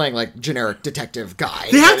he's just playing like generic detective guy.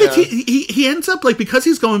 They have he ends up like, because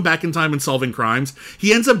he's going back in time and solving crimes,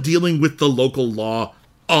 he ends up dealing with the local law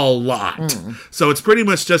a lot. So it's pretty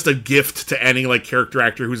much just a gift to any like character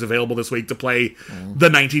actor who's available this week to play the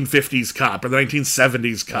 1950s cop or the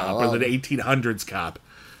 1970s cop or the 1800s cop.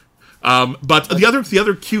 But the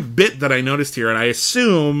other cute bit that I noticed here, and I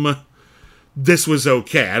assume this was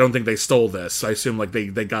okay. I don't think they stole this. I assume like they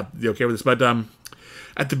got the okay with this. But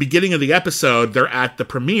at the beginning of the episode, they're at the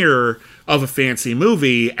premiere of a fancy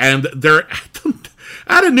movie, and they're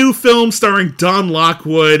at a new film starring Don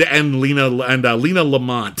Lockwood and Lena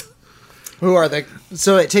Lamont. Who are they?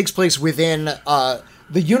 So it takes place within the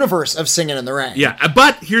universe of Singin' in the Rain. Yeah,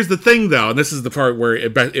 but here's the thing, though, and this is the part where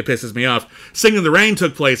it pisses me off. Singin' in the Rain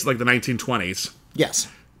took place in like the 1920s. Yes.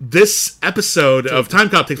 This episode of Time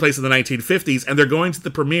Cop takes place in the 1950s, and they're going to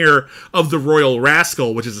the premiere of The Royal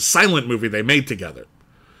Rascal, which is a silent movie they made together.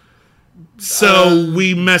 So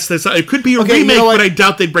we messed this up. It could be a remake, but I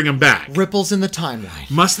doubt they'd bring him back. Ripples in the timeline.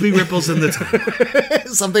 Must be ripples in the timeline.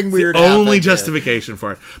 Something weird. Only justification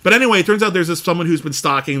for it. But anyway, it turns out there's someone who's been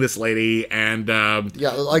stalking this lady, and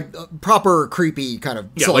like proper creepy kind of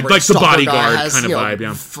like the Bodyguard kind of vibe.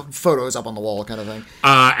 Yeah, photos up on the wall kind of thing.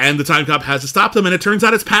 And the Time Cop has to stop them, and it turns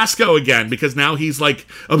out it's Pasco again, because now he's like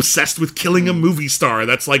obsessed with killing a movie star.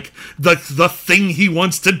 That's like the thing he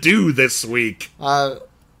wants to do this week.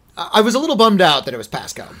 I was a little bummed out that it was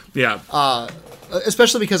Pasco. Yeah.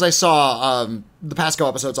 Especially because I saw the Pasco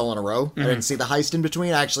episodes all in a row. I didn't see the heist in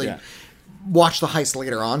between. I actually watched the heist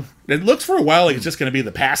later on. It looks for a while like it's just going to be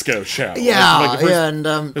the Pasco show. Yeah, and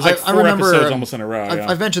there's like four remember, episodes almost in a row.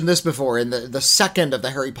 I've mentioned this before. In the second of the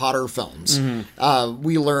Harry Potter films,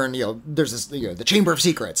 we learn, there's this, the Chamber of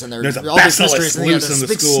Secrets, and there's all these mysteries, and there's this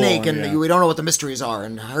big snake, and we don't know what the mysteries are,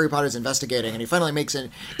 and Harry Potter's investigating, and he finally makes it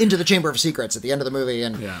into the Chamber of Secrets at the end of the movie,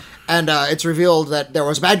 and it's revealed that there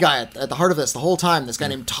was a bad guy at the heart of this the whole time, this guy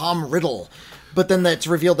named Tom Riddle. But then it's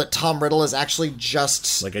revealed that Tom Riddle is actually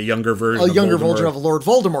just like a younger version of Lord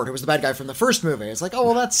Voldemort, who was the bad guy from the first movie. It's like, oh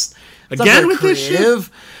well, that's again with creative. This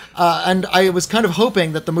shit. And I was kind of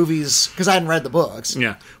hoping that the movies, because I hadn't read the books, we'd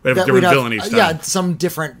have a different villain each time. Yeah, some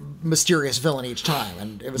different mysterious villain each time,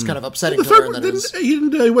 and it was kind of upsetting to learn that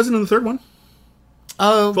he wasn't in the third one.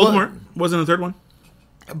 Voldemort wasn't in the third one.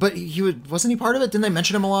 But wasn't he part of it? Didn't they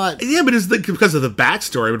mention him a lot? Yeah, but it's because of the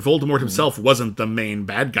backstory. But Voldemort himself wasn't the main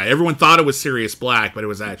bad guy. Everyone thought it was Sirius Black, but it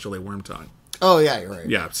was actually Wormtongue. Oh, yeah, you're right.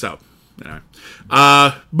 Yeah, so...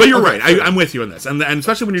 but you're right. I'm with you on this, and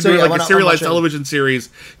especially when you're doing like a serialized television series,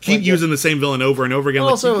 keep using the same villain over and over again.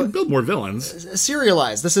 Well, you can build more villains.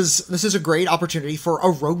 Serialized. This is a great opportunity for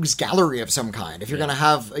a rogues gallery of some kind. If you're going to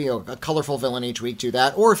have a colorful villain each week, do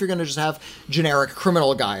that. Or if you're going to just have generic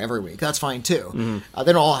criminal guy every week, that's fine too. They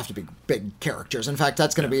don't all have to be big characters. In fact,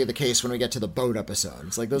 that's going to be the case when we get to the boat episode.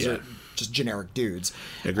 It's like those are just generic dudes.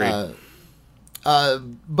 Agreed.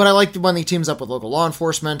 But I liked when he teams up with local law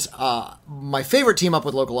enforcement. My favorite team up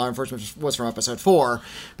with local law enforcement was from episode 4,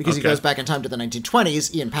 because he goes back in time to the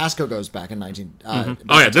 1920s. Ian Pasco goes back in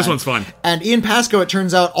this one's fun. And Ian Pasco, it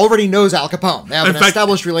turns out, already knows Al Capone. They have an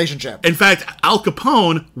established relationship. In fact, Al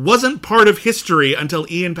Capone wasn't part of history until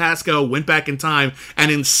Ian Pasco went back in time and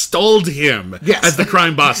installed him as the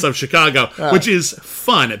crime boss of Chicago, which is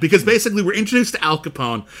fun, because basically we're introduced to Al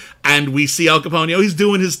Capone, and we see Al Capone, he's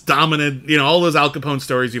doing his dominant, all those Al Capone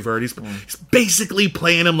stories you've heard. He's basically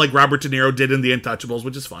playing him like Robert De Niro did in The Untouchables,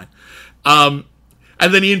 which is fine. And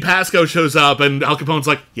And then Ian Pasco shows up, and Al Capone's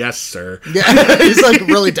like, "Yes, sir." Yeah, he's like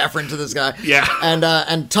really deferent to this guy. Yeah.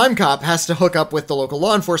 And Time Cop has to hook up with the local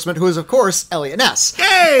law enforcement, who is, of course, Elliot Ness.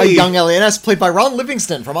 Hey! A young Elliot Ness, played by Ron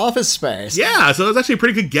Livingston from Office Space. Yeah, so it was actually a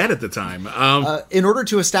pretty good get at the time. In order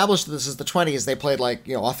to establish that this is the 20s, they played, like,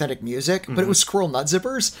 you know, authentic music, but it was Squirrel Nut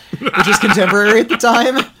Zippers, which was contemporary at the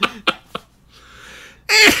time.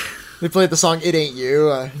 They played the song "It Ain't You,"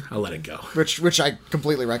 I'll let it go. which I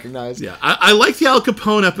completely recognize. Yeah, I like the Al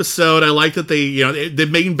Capone episode. I like that they, you know, the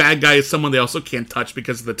main bad guy is someone they also can't touch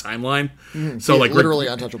because of the timeline. So, Yeah, like, literally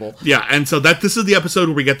untouchable. Yeah, and so this is the episode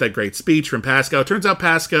where we get that great speech from Pasco. It turns out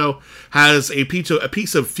Pasco has a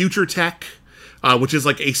piece of future tech, which is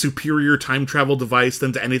like a superior time travel device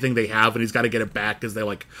than to anything they have, and he's got to get it back because they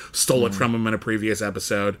like stole it from him in a previous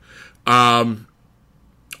episode.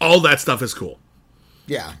 All that stuff is cool.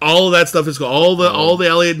 Yeah. All of that stuff is cool. All the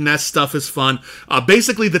Elliot Ness stuff is fun.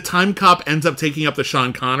 Basically, the Time Cop ends up taking up the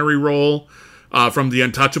Sean Connery role from The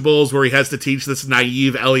Untouchables, where he has to teach this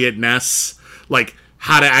naive Elliot Ness like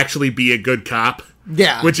how to actually be a good cop.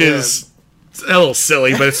 Yeah. Which is a little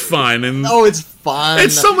silly, but it's fun. And oh, it's fun.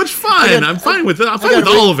 it's so much fun. Again, I'm fine with it. I'm fine with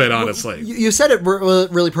all of it, honestly. You said it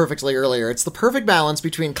really perfectly earlier. It's the perfect balance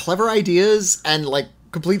between clever ideas and like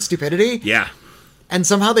complete stupidity. Yeah. And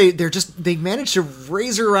somehow they managed to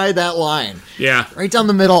razor ride that line. Yeah. Right down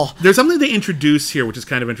the middle. There's something they introduce here, which is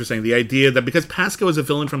kind of interesting. The idea that because Pasco is a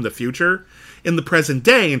villain from the future, in the present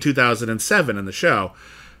day, in 2007 in the show,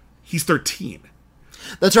 he's 13.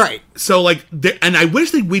 That's right. So, like, and I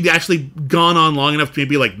wish that we'd actually gone on long enough to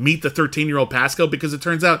maybe, like, meet the 13-year-old Pasco, because it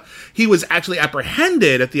turns out he was actually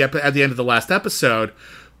apprehended at the end of the last episode,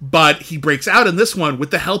 but he breaks out in this one with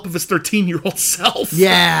the help of his 13-year-old self.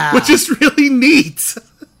 Yeah. Which is really neat.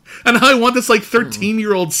 And I want this, like,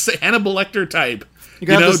 13-year-old Hannibal Lecter type. You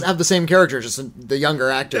gotta have the same character, just the younger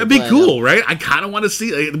actor. That'd be cool, right? I kind of want to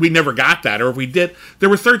see. We never got that, or if we did, there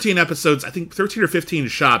were 13 episodes. I think 13 or 15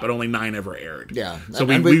 shot, but only 9 ever aired. Yeah, so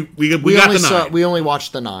we got the 9. We only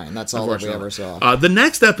watched the 9. That's all that we ever saw. The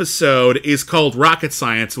next episode is called Rocket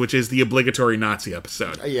Science, which is the obligatory Nazi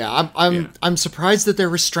episode. Yeah, I'm surprised at their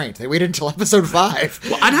restraint. They waited until episode 5.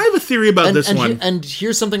 Well, and I have a theory about this one. And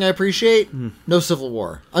here's something I appreciate: no Civil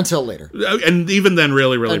War until later. And even then,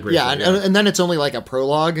 really briefly. Yeah, and then it's only like a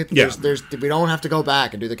prologue. Yeah. We don't have to go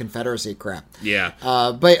back and do the Confederacy crap. Yeah.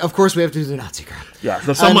 But of course we have to do the Nazi crap. Yeah.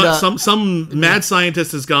 So some mad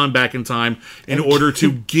scientist has gone back in time in order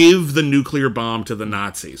to give the nuclear bomb to the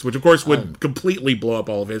Nazis, which of course would completely blow up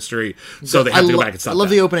all of history. So they have to go back and stop. I love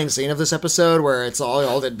the opening scene of this episode where it's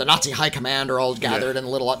all the Nazi high command are all gathered in the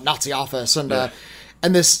little Nazi office,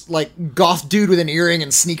 and this, like, goth dude with an earring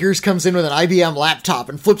and sneakers comes in with an IBM laptop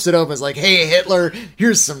and flips it open. It's like, hey, Hitler,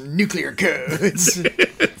 here's some nuclear codes.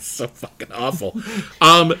 It's so fucking awful.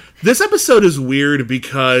 This episode is weird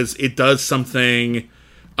because it does something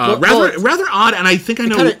rather odd, and I think I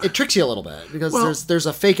know... It tricks you a little bit, because there's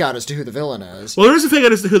a fake out as to who the villain is. Well, there is a fake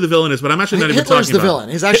out as to who the villain is, but I'm actually not even talking about... Hitler's the villain.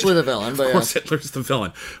 He's actually the villain. But of course, Hitler's the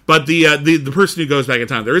villain. But the person who goes back in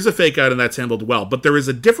time, there is a fake out, and that's handled well. But there is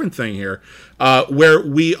a different thing here, where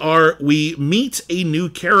we meet a new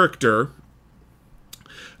character,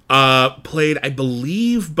 played, I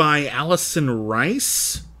believe, by Allison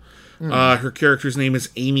Rice. Her character's name is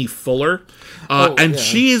Amy Fuller.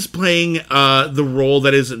 She is playing the role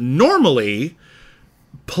that is normally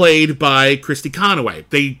played by Christy Conaway.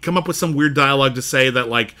 They come up with some weird dialogue to say that,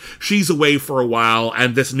 like, she's away for a while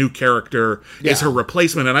and this new character is her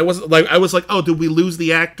replacement. And I was like, oh, did we lose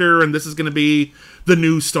the actor and this is going to be the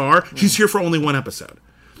new star? She's here for only one episode.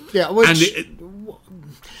 Yeah,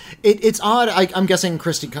 it's odd. I'm guessing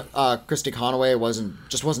Christy Conaway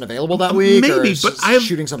wasn't available that week. Maybe, but I have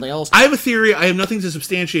shooting something else. I have a theory. I have nothing to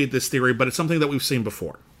substantiate this theory, but it's something that we've seen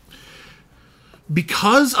before.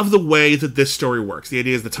 Because of the way that this story works, the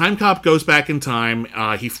idea is the Time Cop goes back in time.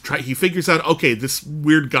 He figures out, okay, this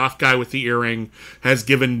weird goth guy with the earring has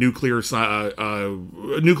given nuclear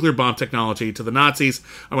bomb technology to the Nazis.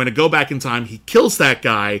 I'm going to go back in time. He kills that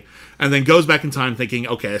guy, and then goes back in time thinking,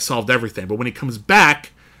 okay, I solved everything. But when he comes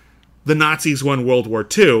back, the Nazis won World War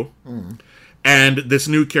II, and this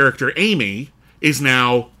new character, Amy, is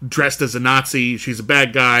now dressed as a Nazi. She's a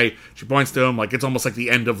bad guy. She points to him like it's almost like the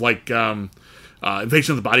end of like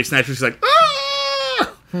Invasion of the Body Snatchers. She's like,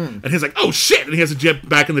 ah! And he's like, oh shit! And he has to jump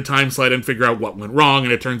back in the time slide and figure out what went wrong.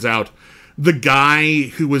 And it turns out the guy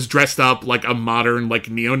who was dressed up like a modern like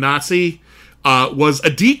neo-Nazi was a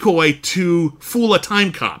decoy to fool a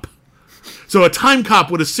Time Cop. So a Time Cop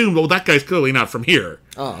would assume, well, that guy's clearly not from here.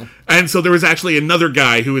 Oh. And so there was actually another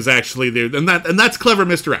guy who was actually there, and that's clever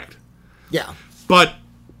misdirect. Yeah. But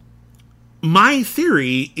My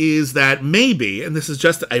theory is that maybe, and this is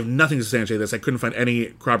just, I have nothing to substantiate this, I couldn't find any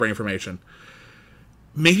corroborating information,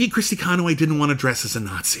 maybe Christy Conway didn't want to dress as a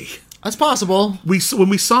Nazi. That's possible. When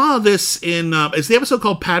we saw this in, is the episode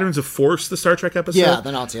called Patterns of Force, the Star Trek episode? Yeah,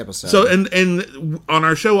 the Nazi episode. So, and on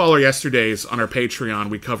our show, All Our Yesterdays, on our Patreon,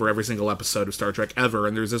 we cover every single episode of Star Trek ever,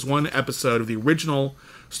 and there's this one episode of the original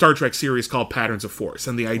Star Trek series called Patterns of Force,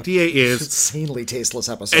 and the idea is... insanely tasteless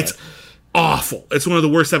episode. It's awful. It's one of the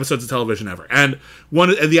worst episodes of television ever. And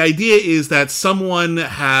the idea is that someone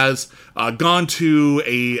has gone to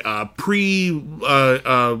a pre-space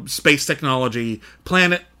technology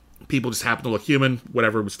planet. People just happen to look human.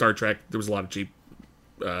 Whatever with Star Trek, there was a lot of cheap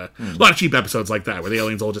episodes like that where the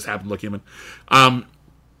aliens all just happen to look human.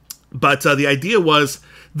 But the idea was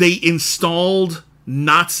they installed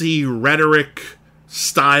Nazi rhetoric,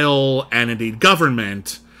 style, and indeed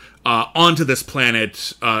government onto this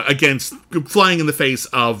planet against flying in the face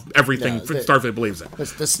of everything Starfleet believes in.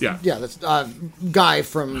 This guy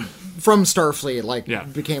from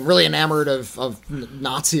Starfleet became really enamored of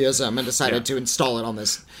Nazism and decided to install it on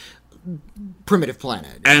this primitive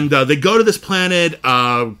planet. And they go to this planet.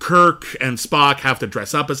 Kirk and Spock have to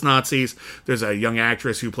dress up as Nazis. There's a young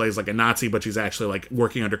actress who plays like a Nazi, but she's actually like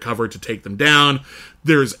working undercover to take them down.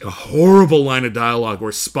 There's a horrible line of dialogue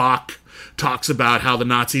where Spock talks about how the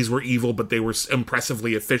Nazis were evil, but they were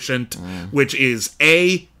impressively efficient, which is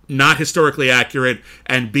A, not historically accurate,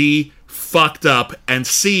 and B, fucked up, and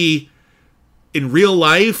C, in real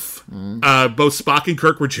life, both Spock and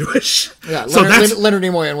Kirk were Jewish. Yeah, Leonard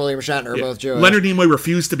Nimoy and William Shatner are both Jewish. Leonard Nimoy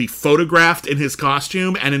refused to be photographed in his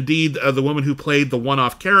costume, and indeed, the woman who played the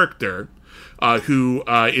one-off character, who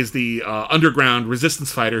is the underground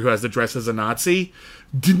resistance fighter who has the dress as a Nazi,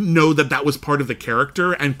 didn't know that was part of the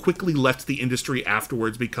character and quickly left the industry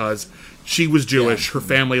afterwards because she was Jewish, her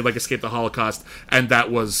family had escaped the Holocaust, and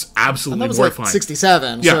that was absolutely mortifying. Like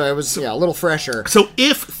 1967, so it was a little fresher. So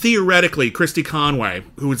if theoretically Christy Conway,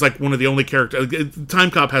 who is like one of the only characters,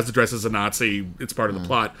 Time Cop has the dress as a Nazi, it's part of the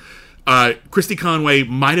plot. Christy Conway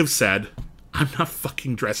might have said, "I'm not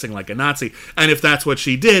fucking dressing like a Nazi," and if that's what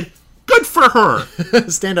she did, good for her.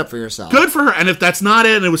 Stand up for yourself. Good for her. And if that's not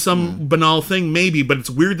it, and it was some banal thing, maybe. But it's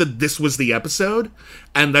weird that this was the episode,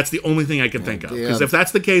 and that's the only thing I can think of. Because if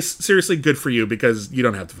that's the case, seriously, good for you, because you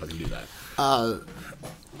don't have to fucking do that.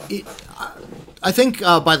 I think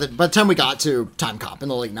by the time we got to Time Cop in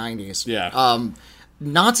the late 90s,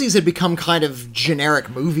 Nazis had become kind of generic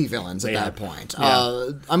movie villains at that point.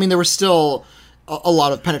 I mean, there were still a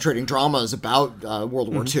lot of penetrating dramas about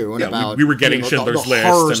World War II and about we were getting Schindler's the List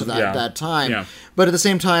horrors and, of that time. Yeah. But at the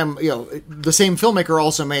same time, the same filmmaker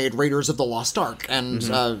also made Raiders of the Lost Ark and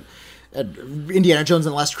Indiana Jones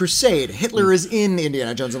and the Last Crusade. Hitler is in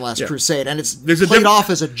Indiana Jones and the Last Crusade, and it's played off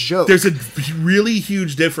as a joke. There's a really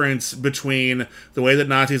huge difference between the way that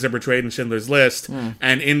Nazis are portrayed in Schindler's List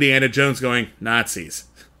and Indiana Jones going, Nazis.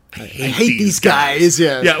 I hate these guys.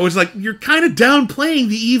 Yeah, it was like, you're kind of downplaying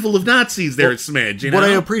the evil of Nazis there, Smidge. You know? What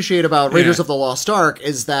I appreciate about Raiders of the Lost Ark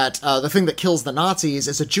is that the thing that kills the Nazis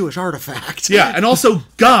is a Jewish artifact. Yeah, and also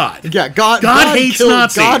God. God hates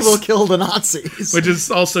Nazis. God will kill the Nazis. Which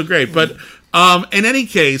is also great. But in any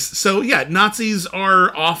case, so Nazis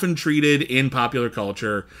are often treated in popular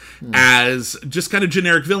culture as just kind of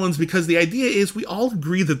generic villains because the idea is we all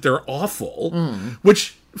agree that they're awful,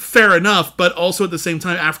 which... fair enough, but also at the same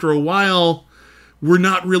time, after a while, we're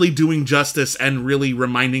not really doing justice and really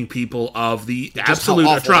reminding people of the absolute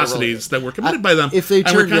atrocities that were committed by them. If they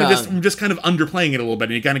and we're just kind of underplaying it a little bit,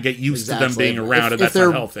 and you kind of get used to them being around, and that's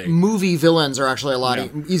not healthy. Movie villains are actually a lot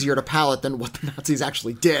easier to palate than what the Nazis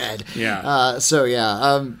actually did.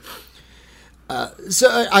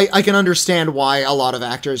 So I can understand why a lot of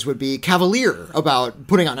actors would be cavalier about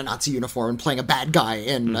putting on a Nazi uniform and playing a bad guy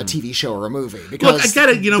in a TV show or a movie because look, I get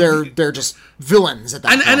it, they're just villains at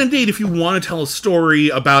that point. And indeed, if you want to tell a story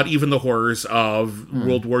about even the horrors of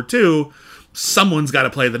World War II, someone's got to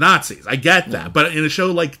play the Nazis. I get that, but in a show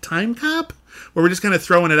like Time Cop, where we're just kind of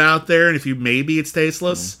throwing it out there, and if maybe it's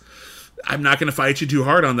tasteless. I'm not going to fight you too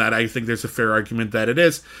hard on that. I think there's a fair argument that it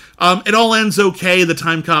is. It all ends okay. The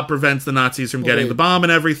Time Cop prevents the Nazis from getting the bomb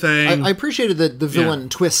and everything. I appreciated the villain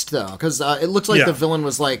twist, though, because it looks like the villain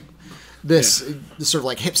was like this sort of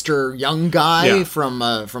like hipster young guy from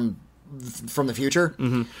the future.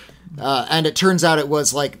 And it turns out it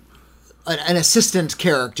was like an assistant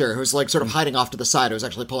character who's like sort of hiding off to the side, who's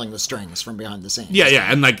actually pulling the strings from behind the scenes.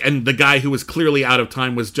 Yeah, and the guy who was clearly out of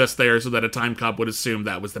time was just there so that a time cop would assume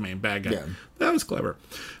that was the main bad guy. Yeah. That was clever.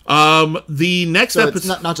 The next episode,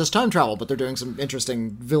 it's not just time travel, but they're doing some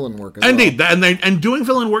interesting villain work as indeed, well. and doing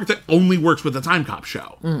villain work that only works with the time cop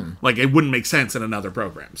show. Like it wouldn't make sense in another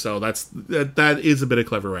program. So that is a bit of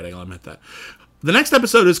clever writing. I'll admit that. The next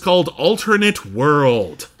episode is called Alternate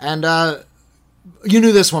World, and you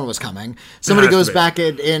knew this one was coming. Somebody goes back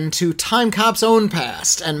into Time Cop's own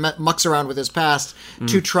past and mucks around with his past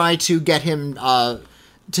to try to get him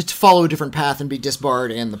to follow a different path and be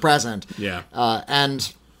disbarred in the present. Yeah.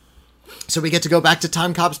 And so we get to go back to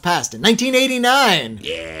Time Cop's past in 1989.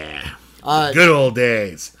 Yeah. Good old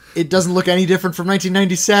days. It doesn't look any different from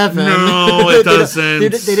 1997. No, it doesn't. They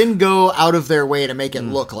didn't go out of their way to make it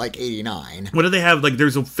look like 89. What do they have? Like,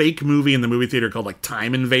 there's a fake movie in the movie theater called, like,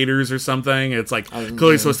 Time Invaders or something. It's, like,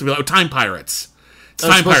 clearly supposed to be, like, Time Pirates. It's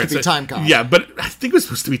Time supposed Pirates. To be Time Cop. Yeah, but I think it was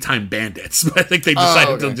supposed to be Time Bandits. But I think they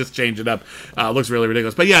decided to just change it up. It looks really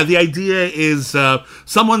ridiculous. But yeah, the idea is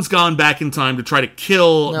someone's gone back in time to try to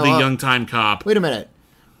kill the young Time Cop. Wait a minute.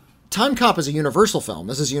 Time Cop is a Universal film.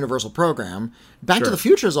 This is a Universal program. Back to the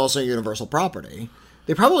Future is also a Universal property.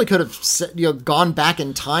 They probably could have gone back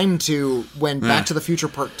in time to when Back to the Future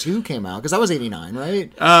Part 2 came out, because that was 89, right?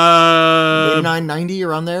 89, 90,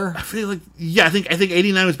 around there? I feel like, I think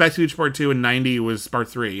 89 was Back to the Future Part 2 and 90 was Part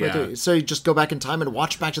 3, yeah. Part 3. So you just go back in time and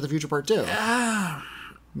watch Back to the Future Part 2.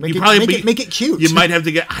 Make it cute. You might have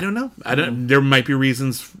to get, I don't know. There might be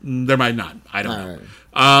reasons, there might not. I don't know.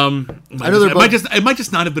 It might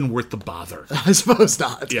just not have been worth the bother. I suppose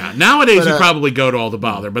not. Yeah, nowadays you probably go to all the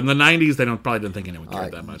bother, but in the 90s they probably didn't think anyone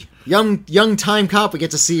cared that much. Young Time Cop, we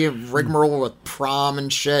get to see a rigmarole with prom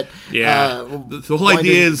and shit. Yeah, the whole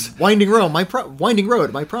idea is Winding Road, my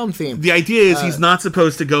prom theme. The idea is he's not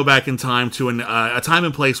supposed to go back in time to a time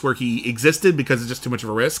and place where he existed because it's just too much of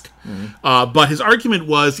a risk. But his argument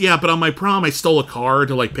was, but on my prom I stole a car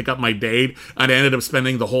to like pick up my date, and I ended up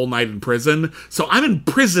spending the whole night in prison. So I'm in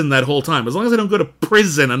prison that whole time. As long as I don't go to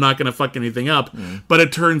prison, I'm not going to fuck anything up. But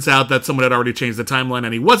it turns out that someone had already changed the timeline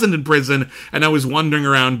and he wasn't in prison, and I was wandering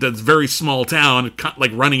around this very small town, like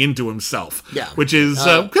running into himself. Yeah. Which is,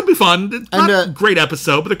 could be fun. It's not a great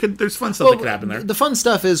episode, but there's fun stuff that could happen there. The fun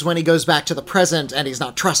stuff is when he goes back to the present and he's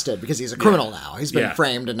not trusted because he's a criminal now. He's been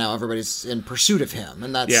framed and now everybody's in pursuit of him.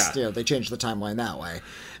 And that's, they changed the timeline that way.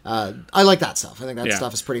 I like that stuff. I think that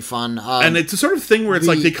stuff is pretty fun. And it's a sort of thing where it's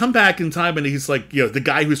like they come back in time and he's like, the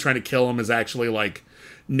guy who's trying to kill him is actually like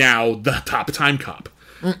now the top time cop.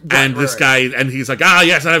 And this guy, and he's like,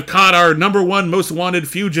 yes, I've caught our #1 most wanted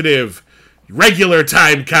fugitive, regular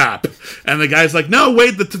time cop. And the guy's like, no,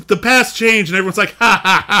 wait, the past changed. And everyone's like, ha,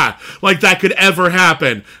 ha, ha. Like that could ever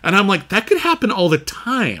happen. And I'm like, that could happen all the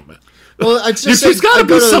time. Well, there's got to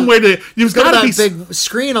be somewhere to. There's got to be big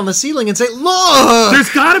screen on the ceiling and say, "Look!"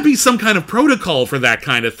 There's got to be some kind of protocol for that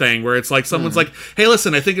kind of thing, where it's like someone's like, "Hey,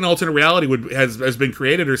 listen, I think an alternate reality has been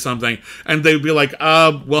created or something," and they'd be like,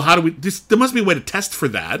 well, how do we? There must be a way to test for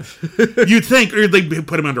that." You'd think, or they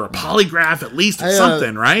put him under a polygraph at least, or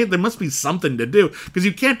something, right? There must be something to do because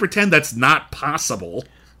you can't pretend that's not possible.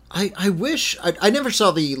 I wish I never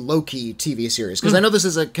saw the Loki TV series because I know this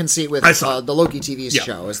is a conceit with the Loki TV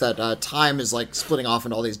show is that time is like splitting off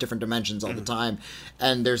into all these different dimensions all the time,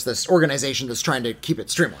 and there's this organization that's trying to keep it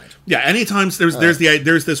streamlined. Yeah, anytime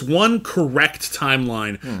there's this one correct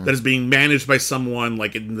timeline that is being managed by someone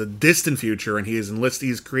like in the distant future, and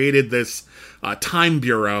he's created this time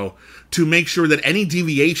bureau to make sure that any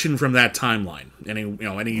deviation from that timeline,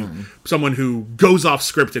 someone who goes off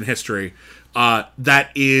script in history. That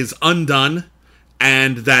is undone,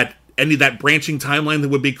 and that any of that branching timeline that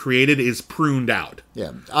would be created is pruned out.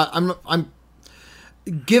 Yeah, I'm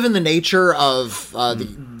given the nature of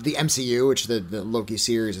the MCU, which the Loki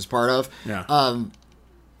series is part of. Yeah.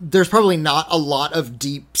 There's probably not a lot of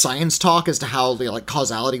deep science talk as to how the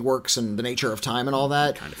causality works and the nature of time and all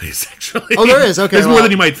that. Kind of is actually. Oh, there is. Okay, there's more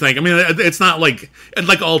than you might think. I mean, it's not like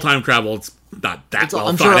all time travel. It's not that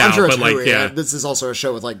well thought out. But like, this is also a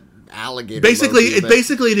show with like. Alligator basically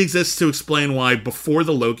Loki, it exists to explain why before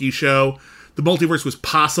the Loki show the multiverse was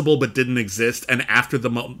possible but didn't exist, and after the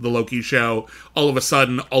Loki show all of a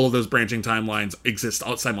sudden all of those branching timelines exist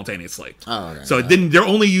simultaneously. Okay. So there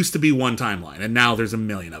only used to be one timeline, and now there's a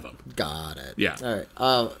million of them. Got it. Yeah.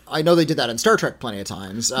 All right. I know they did that in Star Trek plenty of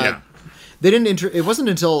times. They didn't. It wasn't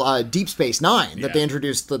until Deep Space Nine that they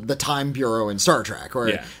introduced the Time Bureau in Star Trek,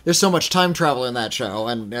 where there's so much time travel in that show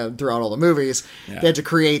and throughout all the movies. They had to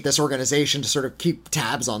create this organization to sort of keep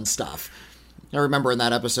tabs on stuff. I remember in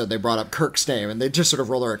that episode they brought up Kirk's name, and they just sort of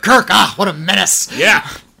roll their Kirk. What a menace! Yeah.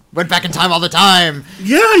 went back in time all the time.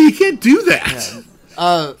 Yeah, you can't do that.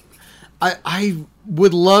 Yeah. I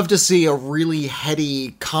would love to see a really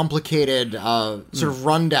heady, complicated sort of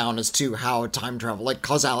rundown as to how time travel, like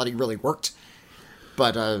causality, really worked.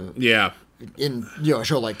 But yeah, in a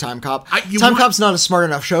show like Time Cop, Cop's not a smart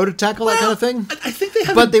enough show to tackle that kind of thing. I think they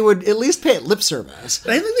have, but they would at least pay it lip service.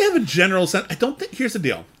 I think they have a general sense. I don't think. Here's the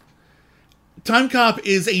deal. Time Cop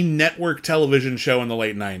is a network television show in the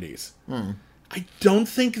late 90s. I don't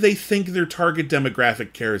think they think their target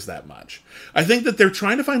demographic cares that much. I think that they're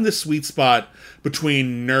trying to find the sweet spot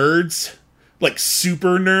between nerds, like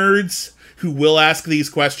super nerds, who will ask these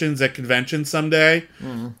questions at conventions someday,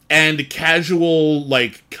 and casual,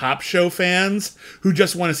 like, cop show fans who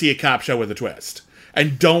just want to see a cop show with a twist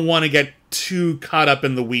and don't want to get too caught up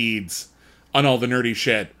in the weeds on all the nerdy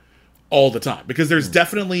shit all the time. Because there's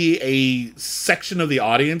definitely a section of the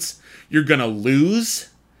audience you're going to lose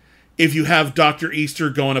if you have Dr. Easter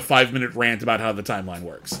go on a 5-minute rant about how the timeline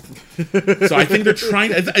works. So I think they're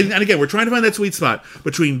trying, and again, we're trying to find that sweet spot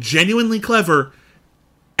between genuinely clever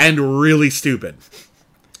and really stupid.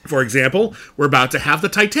 For example, we're about to have the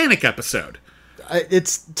Titanic episode.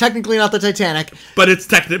 It's technically not the Titanic. But it's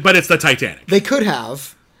the Titanic. They could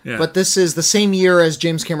have. Yeah. But this is the same year as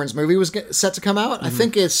James Cameron's movie was set to come out. I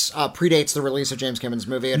think it's predates the release of James Cameron's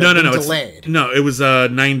movie. And delayed. It was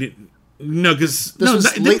 90... No, because... This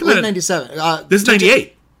was late 97. This is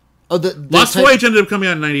 98. Oh, Lost Voyage ended up coming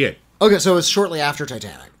out in 98. Okay, so it was shortly after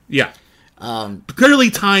Titanic. Yeah.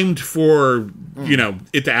 Clearly timed for,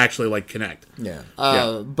 it to actually, like, connect. Yeah.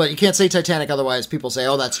 But you can't say Titanic, otherwise people say,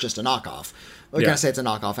 oh, that's just a knockoff. We're going to say it's a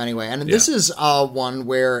knockoff anyway. And this is one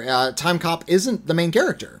where Time Cop isn't the main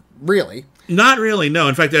character, really. Not really, no.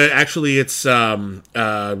 In fact, actually, it's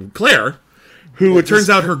Claire... Who it turns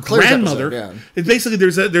out her grandmother. Episode, basically,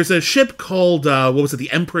 there's a ship called the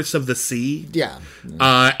Empress of the Sea. Yeah.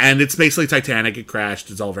 And it's basically Titanic. It crashed.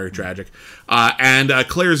 It's all very tragic. And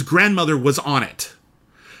Claire's grandmother was on it,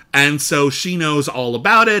 and so she knows all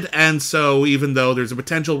about it. And so even though there's a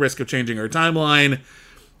potential risk of changing her timeline,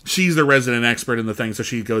 she's the resident expert in the thing. So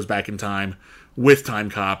she goes back in time with Time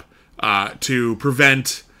Cop to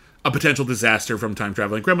prevent a potential disaster from time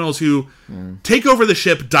traveling criminals who take over the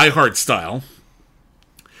ship Die Hard style.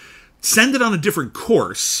 Send it on a different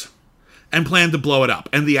course, and plan to blow it up.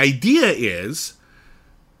 And the idea is,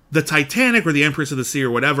 the Titanic, or the Empress of the Sea, or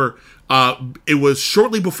whatever, it was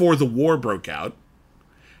shortly before the war broke out,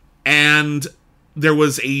 and there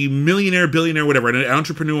was a millionaire, billionaire, whatever, an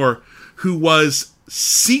entrepreneur, who was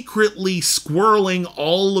secretly squirreling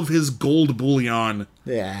all of his gold bullion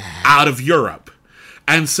out of Europe.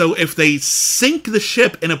 And so if they sink the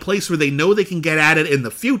ship in a place where they know they can get at it in the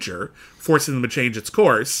future, forcing them to change its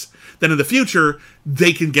course, then in the future,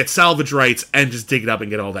 they can get salvage rights and just dig it up and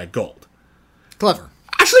get all that gold. Clever.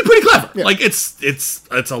 Actually pretty clever. Yeah. Like, it's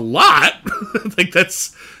a lot. Like,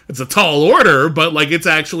 it's a tall order, but, like, it's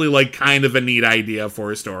actually, like, kind of a neat idea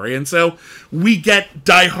for a story. And so we get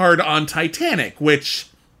Die Hard on Titanic, which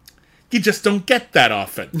you just don't get that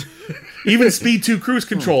often. Even Speed 2 Cruise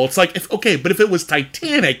Control, it's like, but if it was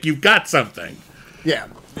Titanic, you've got something. Yeah.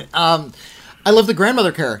 I love the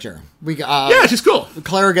grandmother character. Yeah, she's cool.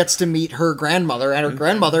 Claire gets to meet her grandmother, and her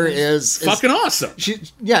grandmother is fucking awesome.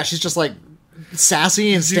 She's just like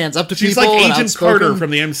sassy and stands up to she's people. She's like Agent Carter from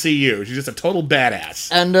the MCU. She's just a total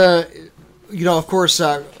badass. And of course,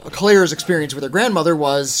 Claire's experience with her grandmother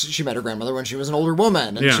was she met her grandmother when she was an older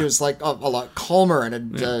woman, and she was like a lot calmer,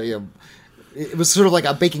 and it was sort of like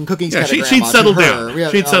a baking cookies kind of grandma. She'd settled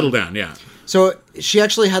down. She'd settled down. Yeah. So she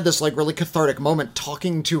actually had this like really cathartic moment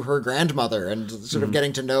talking to her grandmother and sort of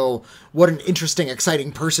getting to know what an interesting,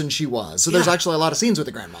 exciting person she was. So there's actually a lot of scenes with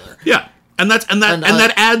the grandmother. Yeah. And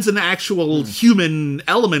that adds an actual human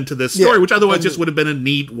element to this story, which otherwise just would have been a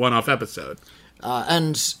neat one-off episode.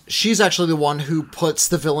 And she's actually the one who puts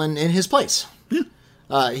the villain in his place.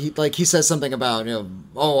 Yeah. He says something about,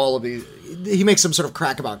 all of these. He makes some sort of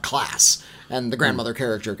crack about class. And the grandmother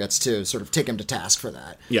character gets to sort of take him to task for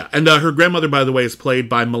that. Yeah, and her grandmother, by the way, is played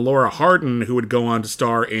by Melora Hardin, who would go on to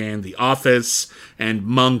star in The Office and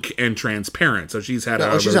Monk and Transparent. So she's had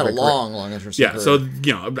a long interesting career. So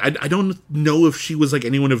I don't know if she was like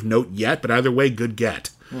anyone of note yet, but either way, good get.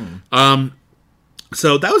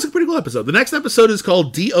 So that was a pretty cool episode. The next episode is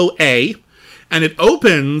called DOA, and it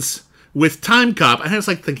opens with Time Cop. I was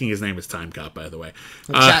like thinking his name is Time Cop, by the way.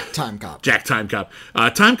 Jack Time Cop. Jack Time Cop.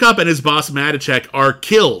 Time Cop and his boss Matichek are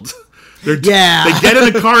killed. They get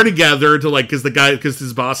in a car together to because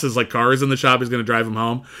his boss's like car is in the shop, he's going to drive him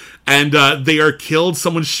home, and they are killed.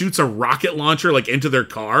 Someone shoots a rocket launcher like into their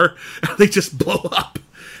car, and they just blow up.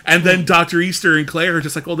 And then Dr. Easter and Claire are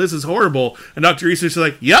just like, "Oh, this is horrible." And Dr. Easter's just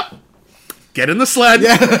like, "Yep. Get in the sled."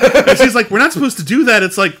 Yeah. And she's like, "We're not supposed to do that."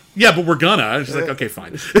 It's like, "Yeah, but we're gonna." And she's like, "Okay,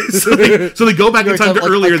 fine." so they go back in time to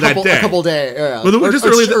earlier that day. A couple days. Yeah. Well, just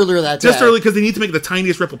earlier that day. Just early because they need to make the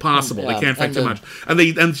tiniest ripple possible. They can't fake too much.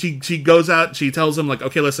 And she goes out. She tells them like,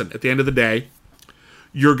 "Okay, listen. At the end of the day,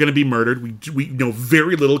 you're going to be murdered. We know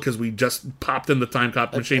very little because we just popped in the time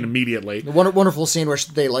cop machine immediately." The wonderful scene where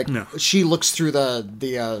she looks through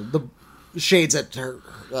the shades at her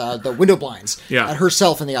the window blinds at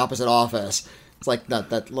herself in the opposite office. It's like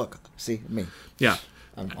that look, see me. Yeah.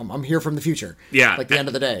 I'm here from the future. Yeah. Like the end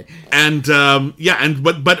of the day. And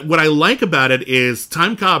but what I like about it is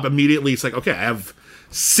Time Cop immediately is like, okay, I have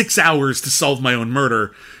 6 hours to solve my own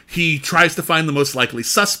murder. He tries to find the most likely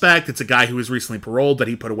suspect. It's a guy who was recently paroled that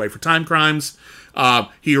he put away for time crimes.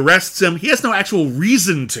 He arrests him. He has no actual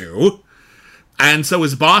reason to. And so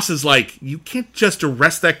his boss is like, "You can't just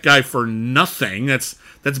arrest that guy for nothing. That's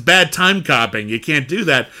bad time copping. You can't do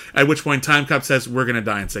that." At which point Time Cop says, "We're going to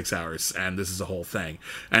die in 6 hours. And this is a whole thing."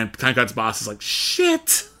 And Time Cop's boss is like,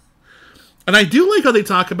 "Shit." And I do like how they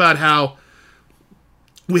talk about how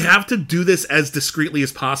we have to do this as discreetly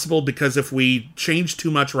as possible, because if we change too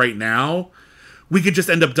much right now, we could just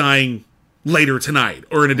end up dying later tonight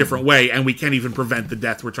or in a different way, and we can't even prevent the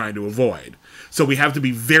death we're trying to avoid. So we have to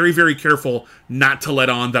be very, very careful not to let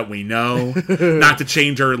on that we know, not to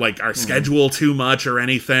change our schedule too much or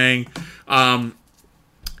anything.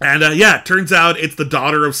 It turns out it's the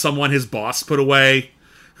daughter of someone his boss put away,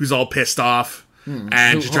 who's all pissed off.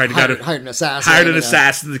 And she tried to hired an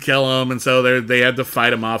assassin to kill him, and so they had to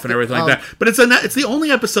fight him off and everything like that. But it's the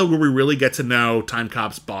only episode where we really get to know Time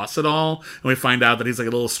Cop's boss at all, and we find out that he's like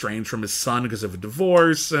a little estranged from his son because of a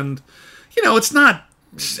divorce, and it's not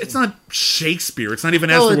Shakespeare. It's not even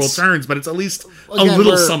As the World Turns, but it's at least a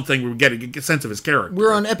little something. We get a sense of his character.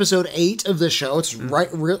 We're on episode 8 of the show. It's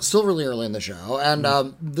still really early in the show, and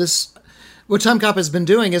what Time Cop has been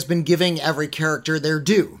doing has been giving every character their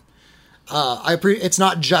due. It's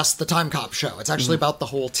not just the Time Cop show. It's actually about the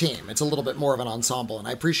whole team. It's a little bit more of an ensemble, and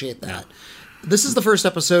I appreciate that. Yeah. This is the first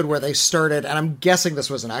episode where they started, and I'm guessing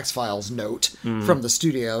this was an X-Files note from the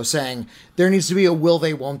studio, saying there needs to be a will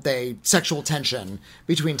they, won't they sexual tension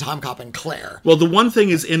between Time Cop and Claire. Well, the one thing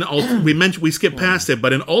is we skipped past it,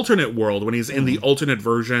 but in alternate world, when he's in the alternate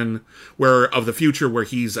version of the future where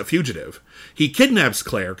he's a fugitive, he kidnaps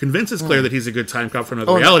Claire, convinces Claire that he's a good Time Cop for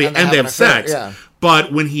another reality, and they have sex. Yeah.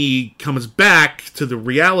 But when he comes back to the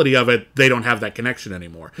reality of it, they don't have that connection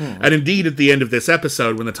anymore. And indeed, at the end of this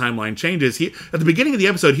episode, when the timeline changes, at the beginning of the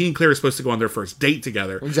episode, he and Claire are supposed to go on their first date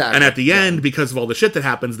together. Exactly. And at the end, because of all the shit that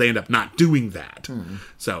happens, they end up not doing that.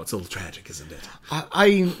 So it's a little tragic, isn't it?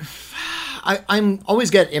 I'm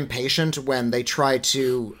always get impatient when they try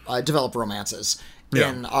to develop romances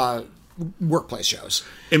in workplace shows.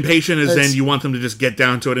 Impatient is then you want them to just get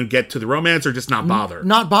down to it and get to the romance, or just not bother?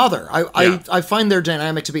 Not bother. I find their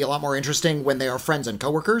dynamic to be a lot more interesting when they are friends and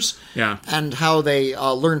coworkers. Yeah. And how they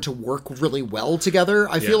learn to work really well together.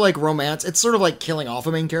 I feel like romance, it's sort of like killing off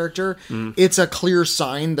a main character. It's a clear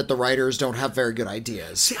sign that the writers don't have very good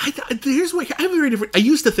ideas. See, here's what I'm very different. I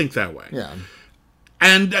used to think that way. Yeah.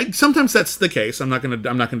 And sometimes that's the case. I'm not going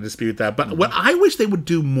to dispute that. But what I wish they would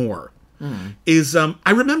do more is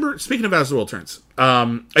I remember, speaking of As the World Turns,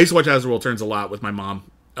 I used to watch As the World Turns a lot with my mom.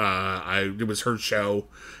 It was her show,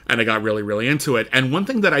 and I got really, really into it. And one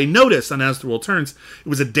thing that I noticed on As the World Turns, it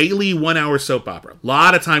was a daily 1-hour soap opera. A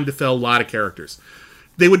lot of time to fill, a lot of characters.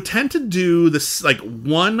 They would tend to do this,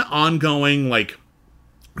 one ongoing,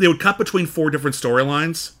 they would cut between 4 different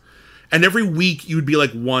storylines. And every week you'd be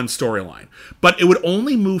one storyline. But it would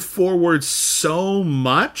only move forward so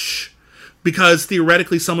much because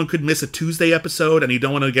theoretically someone could miss a Tuesday episode and you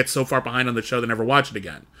don't want to get so far behind on the show they never watch it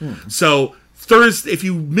again. So Thursday, if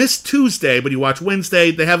you miss Tuesday but you watch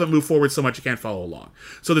Wednesday, they haven't moved forward so much you can't follow along.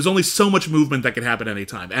 So there's only so much movement that can happen at any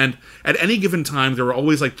time. And at any given time, there were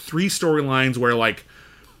always 3 storylines where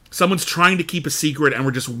someone's trying to keep a secret and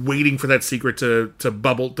we're just waiting for that secret to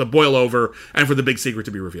boil over and for the big secret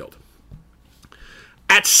to be revealed.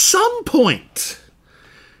 At some point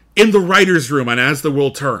in the writer's room on As the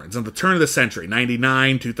World Turns, on the turn of the century,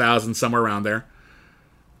 99, 2000, somewhere around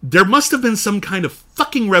there must have been some kind of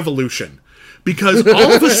fucking revolution. Because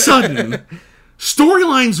all of a sudden,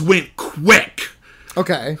 storylines went quick.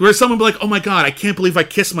 Okay. Where someone would be like, oh my god, I can't believe I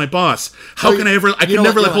kissed my boss. How can I ever, I can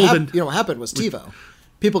never let Holden... You know what happened was TiVo.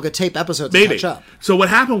 People could tape episodes and catch up. So what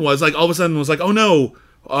happened was, all of a sudden it was oh no,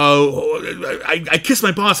 I kissed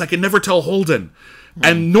my boss, I can never tell Holden.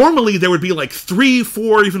 And normally there would be 3,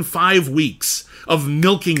 4, even 5 weeks of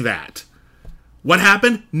milking that. What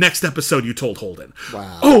happened? Next episode, you told Holden.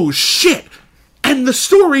 Wow. Oh, shit! And the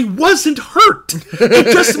story wasn't hurt.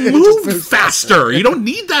 It just moved faster. You don't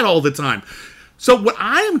need that all the time. So what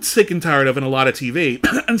I am sick and tired of in a lot of TV,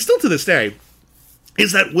 and still to this day,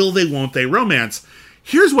 is that will they, won't they romance.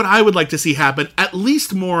 Here's what I would like to see happen at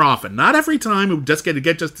least more often. Not every time. It would just get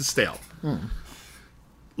just as stale.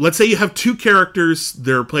 Let's say you have two characters.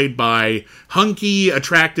 They're played by hunky,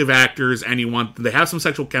 attractive actors, and they have some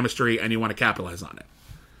sexual chemistry, and you want to capitalize on it.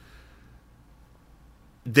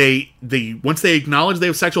 They once they acknowledge they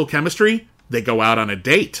have sexual chemistry, they go out on a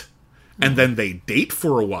date. And then they date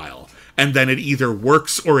for a while. And then it either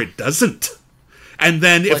works or it doesn't. And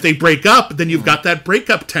then if they break up, then you've got that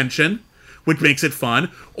breakup tension, which makes it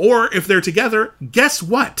fun. Or if they're together, guess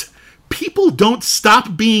what? People don't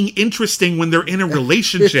stop being interesting when they're in a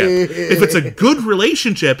relationship. If it's a good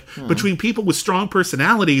relationship between people with strong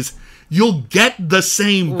personalities, you'll get the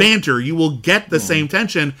same banter. You will get the same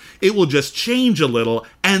tension. It will just change a little,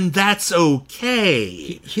 and that's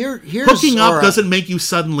okay. Hooking up doesn't make you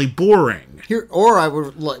suddenly boring. I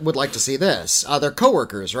would like to see this. They're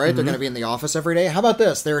coworkers, right? They're going to be in the office every day. How about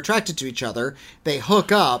this? They're attracted to each other. They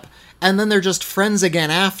hook up. And then they're just friends again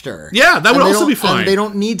after. Yeah, that would also be fine. And they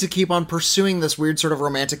don't need to keep on pursuing this weird sort of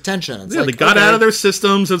romantic tension. It's they got out of their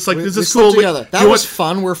systems. It's like, this is cool. cool. That was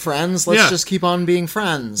fun. We're friends. Let's just keep on being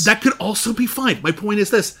friends. That could also be fine. My point is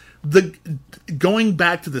this. Going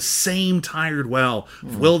back to the same tired well,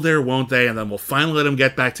 will there, won't they? And then we'll finally let them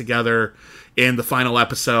get back together in the final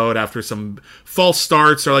episode after some false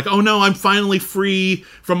starts. Or like, oh no, I'm finally free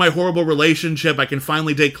from my horrible relationship. I can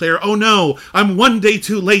finally date Claire. Oh no, I'm one day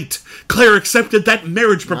too late. Claire accepted that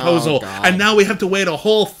marriage proposal. And now we have to wait a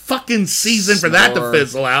whole fucking season for that to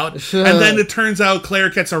fizzle out. And then it turns out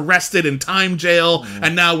Claire gets arrested in time jail.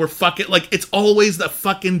 And now we're fucking, like, it's always the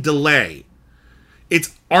fucking delay.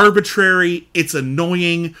 It's arbitrary. It's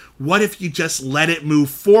annoying. What if you just let it move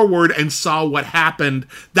forward and saw what happened?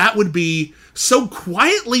 That would be so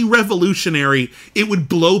quietly revolutionary, it would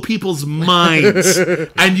blow people's minds,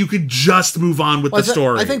 and you could just move on with the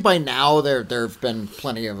story. I think by now there have been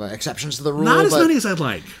plenty of exceptions to the rule. Not as many as I'd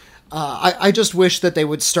like. I just wish that they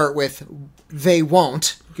would start with they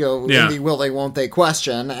won't, in the will they, won't they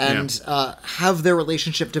question, and have their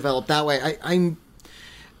relationship develop that way.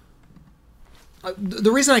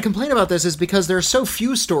 The reason I complain about this is because there are so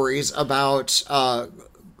few stories about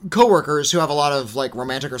coworkers who have a lot of like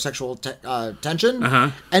romantic or sexual tension,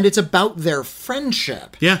 and it's about their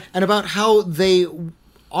friendship, and about how they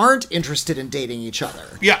aren't interested in dating each other.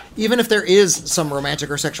 Even if there is some romantic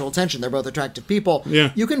or sexual tension, they're both attractive people.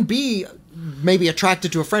 You can be maybe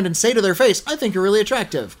attracted to a friend and say to their face, "I think you're really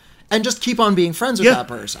attractive." And just keep on being friends with that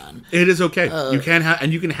person. It is okay. You can have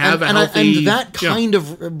a healthy... And that kind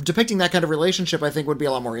of... Depicting that kind of relationship, I think, would be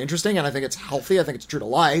a lot more interesting, and I think it's healthy. I think it's true to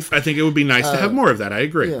life. I think it would be nice to have more of that. I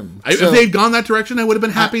agree. If they'd gone that direction, I would have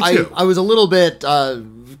been happy, too. I was a little bit...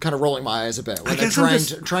 kind of rolling my eyes a bit when they're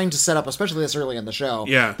trying to set up, especially this early in the show,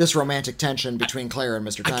 this romantic tension between Claire and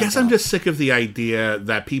Mr. Timecop. I guess I'm just sick of the idea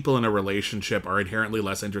that people in a relationship are inherently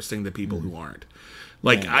less interesting than people who aren't.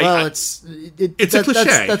 Like, it's a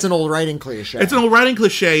cliche. That's an old writing cliche. It's an old writing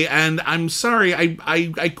cliche, and I'm sorry,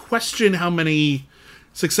 I question how many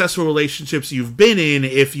successful relationships you've been in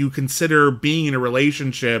if you consider being in a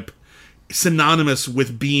relationship synonymous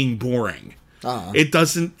with being boring. It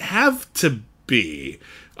doesn't have to be.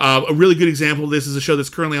 A really good example of this is a show that's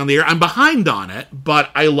currently on the air. I'm behind on it, but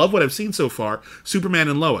I love what I've seen so far. Superman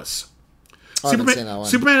and Lois.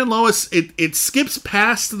 Superman and Lois, it skips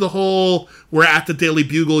past the whole we're at the Daily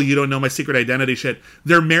Bugle, you don't know my secret identity shit.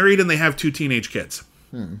 They're married and they have 2 teenage kids.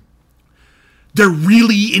 They're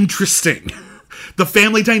really interesting. The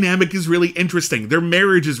family dynamic is really interesting. Their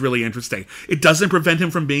marriage is really interesting. It doesn't prevent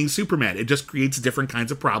him from being Superman. It just creates different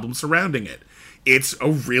kinds of problems surrounding it. It's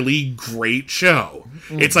a really great show.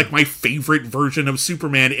 It's like my favorite version of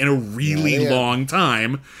Superman in a really long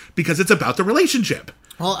time because it's about the relationship.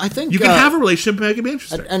 Well, I think you can have a relationship and make it be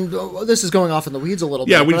interesting. And this is going off in the weeds a little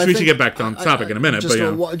bit. Yeah, we should get back on topic in a minute.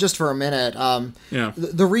 Just for a minute.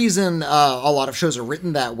 The reason a lot of shows are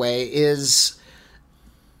written that way is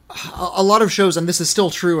a lot of shows, and this is still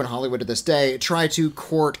true in Hollywood to this day, try to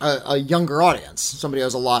court a younger audience. Somebody who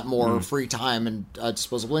has a lot more free time and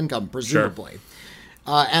disposable income, presumably. Sure.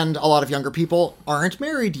 And a lot of younger people aren't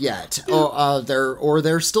married yet, or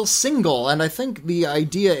they're still single. And I think the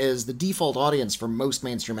idea is the default audience for most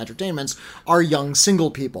mainstream entertainments are young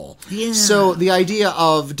single people. So the idea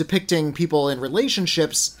of depicting people in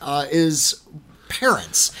relationships is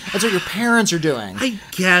parents. That's what your parents are doing. I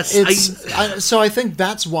guess. So I think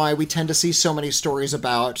that's why we tend to see so many stories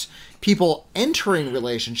about people entering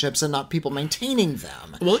relationships and not people maintaining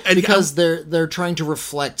them. Well, because they're trying to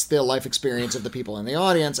reflect the life experience of the people in the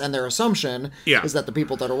audience, and their assumption is that the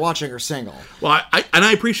people that are watching are single. Well,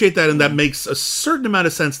 I appreciate that, and that makes a certain amount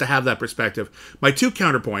of sense to have that perspective. My 2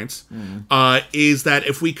 counterpoints is that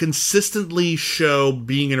if we consistently show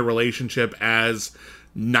being in a relationship as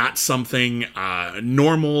not something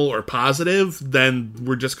normal or positive, then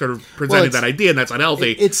we're just kind of presenting that idea, and that's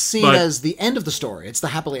unhealthy. It's seen as the end of the story. It's the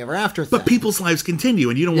happily ever after thing. But people's lives continue,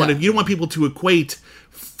 and you don't want people to equate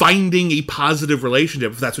finding a positive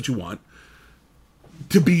relationship, if that's what you want,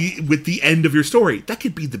 to be with the end of your story. That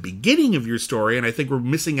could be the beginning of your story, and I think we're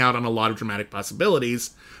missing out on a lot of dramatic possibilities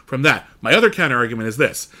from that. My other counter argument is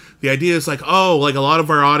this. The idea is like, a lot of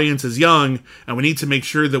our audience is young, and we need to make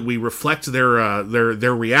sure that we reflect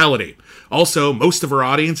their reality. Also, most of our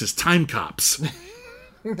audience is time cops.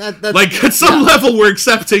 At some level, we're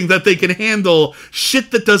accepting that they can handle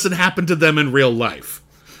shit that doesn't happen to them in real life.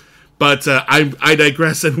 But I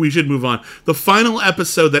digress, and we should move on. The final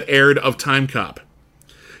episode that aired of Time Cop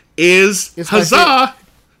is Huzzah!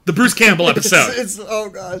 The Bruce Campbell episode. Oh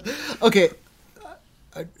god. Okay.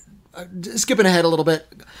 Skipping ahead a little bit,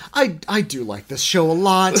 I do like this show a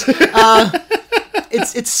lot.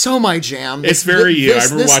 It's so my jam. It's very you. I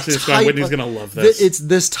remember watching this going, Whitney's gonna love this. It's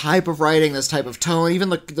this type of writing, this type of tone, even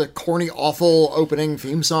the corny, awful opening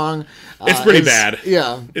theme song. It's pretty bad.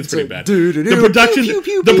 Yeah, it's pretty bad.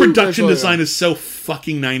 The production design is so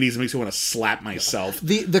fucking 90s. It makes me want to slap myself.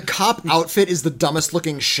 The cop outfit is the dumbest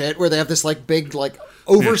looking shit. Where they have this big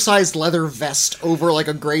oversized leather vest over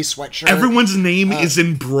a gray sweatshirt. Everyone's name is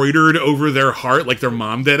embroidered over their heart, like their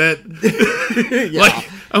mom did it. Yeah.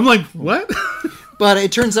 I'm like, what? But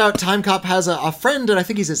it turns out Time Cop has a friend, and I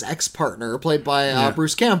think he's his ex-partner, played by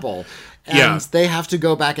Bruce Campbell. And they have to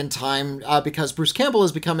go back in time because Bruce Campbell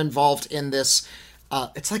has become involved in this...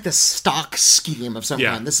 it's like this stock scheme of some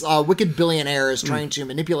kind. This wicked billionaire is trying to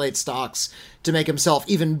manipulate stocks to make himself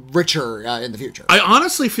even richer in the future. I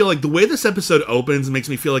honestly feel like the way this episode opens makes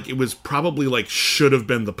me feel like it was probably should have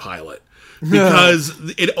been the pilot. Because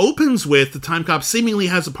it opens with the Time Cop seemingly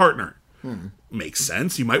has a partner. Makes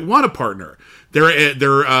sense. You might want a partner. They're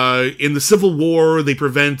in the Civil War. They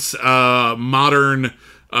prevent modern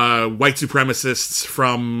white supremacists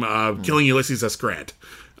from killing Ulysses S. Grant.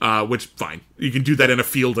 Which, fine. You can do that in a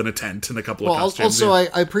field in a tent in a couple of costumes. Also,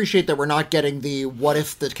 I appreciate that we're not getting the what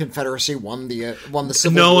if the Confederacy won the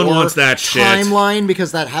Civil War. No one wants that shit. Timeline,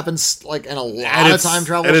 because that happens in a lot of time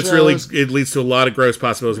travel shows. And it leads to a lot of gross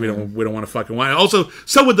possibilities we don't want to fucking want. Also,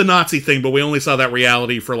 so with the Nazi thing, but we only saw that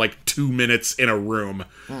reality for 2 minutes in a room.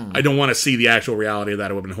 I don't want to see the actual reality of that.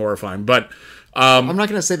 It would have been horrifying. But I'm not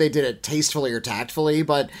going to say they did it tastefully or tactfully,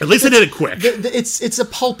 but at least they did it quick. It's a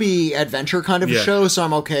pulpy adventure kind of show, so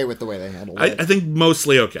I'm okay with the way they handled it. I think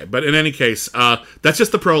mostly okay, but in any case, that's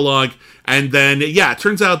just the prologue, and then it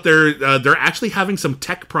turns out they're actually having some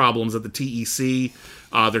tech problems at the TEC.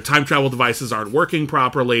 Their time travel devices aren't working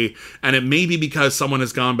properly, and it may be because someone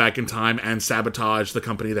has gone back in time and sabotaged the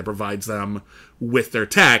company that provides them with their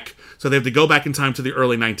tech. So they have to go back in time to the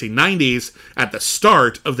early 1990s at the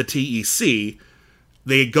start of the TEC.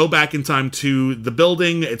 They go back in time to the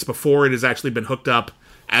building. It's before it has actually been hooked up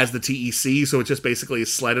as the TEC, so it's just basically a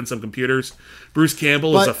sled and some computers. Bruce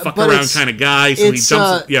Campbell is a fuck-around kind of guy, so he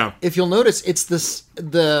jumps... If you'll notice, it's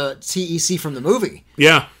the TEC from the movie.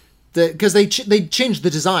 Yeah. Because they changed the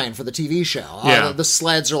design for the TV show. The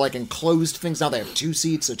sleds are enclosed things. Now they have 2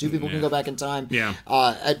 seats, so 2 people can go back in time. Yeah.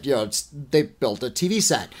 They built a TV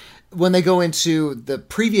set. When they go into the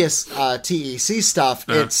previous TEC stuff,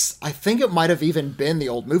 I think it might have even been the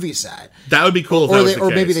old movie set. That would be cool if that was the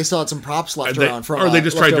case. Maybe they still had some props left around from... Or they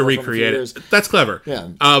just tried to recreate it. That's clever.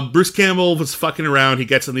 Yeah. Bruce Campbell was fucking around. He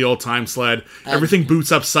gets in the old time sled. Everything boots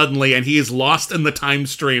up suddenly, and he is lost in the time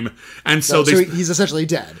stream. And so he's essentially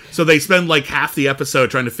dead. So they spend half the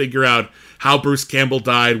episode trying to figure out how Bruce Campbell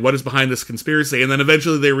died, what is behind this conspiracy, and then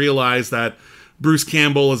eventually they realize that Bruce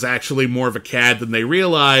Campbell is actually more of a cad than they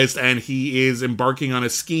realized, and he is embarking on a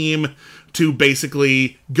scheme to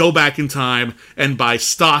basically go back in time and buy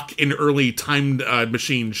stock in early time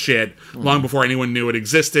machine shit long before anyone knew it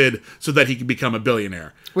existed, so that he could become a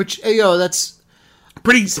billionaire. Which, that's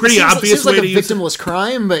pretty obvious way to use it. Victimless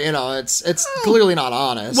crime, but it's clearly not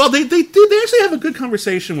honest. Well, they actually have a good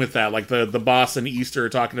conversation with that. The boss and Easter are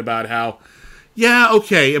talking about how,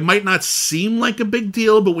 it might not seem like a big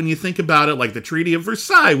deal, but when you think about it, the Treaty of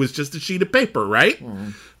Versailles was just a sheet of paper, right?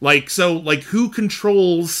 Who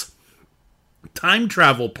controls time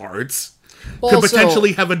travel parts? could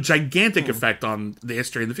potentially have a gigantic effect on the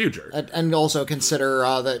history in the future. And also consider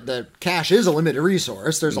that cash is a limited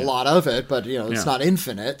resource. There's a lot of it, but it's not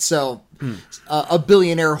infinite. So a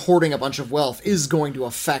billionaire hoarding a bunch of wealth is going to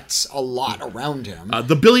affect a lot around him.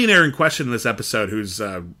 The billionaire in question in this episode, whose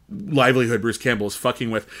livelihood Bruce Campbell is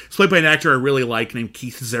fucking with, is played by an actor I really like named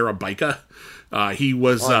Keith Zarabica. He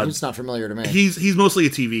was... he's not familiar to me. He's mostly a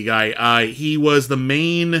TV guy. He was the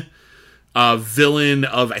main villain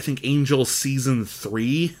of, I think, Angel Season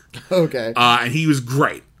 3. Okay. And he was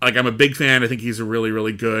great. Like, I'm a big fan. I think he's really,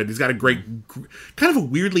 really good. He's got a great, kind of a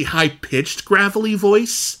weirdly high-pitched, gravelly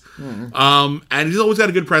voice. And he's always got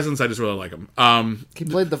a good presence. I just really like him. He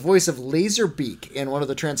played the voice of Laserbeak in one of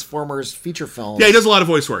the Transformers feature films. Yeah, he does a lot of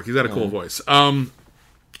voice work. He's got a cool voice.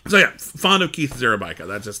 So yeah, fond of Keith Zarabica.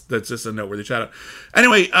 That's just a noteworthy shout out.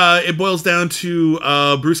 Anyway, it boils down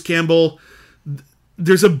to Bruce Campbell.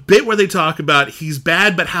 There's a bit where they talk about he's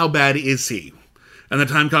bad, but how bad is he? And the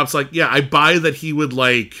Time Cop's like, yeah, I buy that he would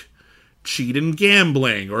like cheat in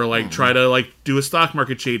gambling or like try to like do a stock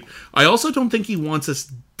market cheat. I also don't think he wants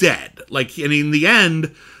us dead. Like, and in the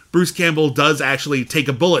end, Bruce Campbell does actually take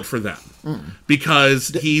a bullet for them because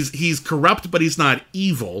he's corrupt, but he's not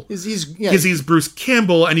evil. Because he's Bruce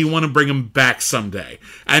Campbell, and you want to bring him back someday.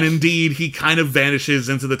 And indeed, he kind of vanishes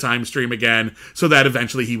into the time stream again, so that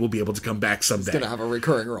eventually he will be able to come back someday. He's gonna have a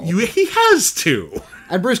recurring role. He has to.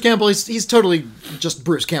 And Bruce Campbell, he's totally just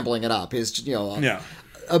Bruce Campbelling it up. He's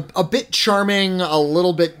a bit charming, a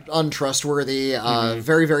little bit untrustworthy,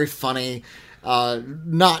 very, very funny,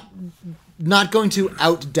 not going to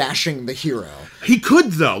out-dashing the hero. He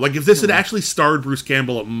could, though. Like, if this had actually starred Bruce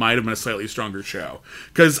Campbell, it might have been a slightly stronger show.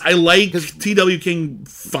 Because I like T.W. King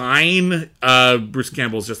fine. Bruce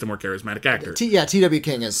Campbell's just a more charismatic actor. T.W.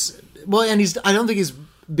 King is... Well, and I don't think he's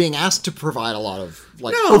being asked to provide a lot of,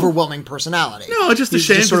 overwhelming personality. No, it's just a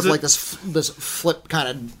shame. He's sort of like this flip kind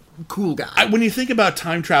of cool guy. When you think about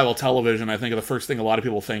time travel television, I think the first thing a lot of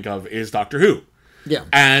people think of is Doctor Who. Yeah.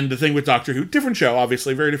 And the thing with Doctor Who, different show,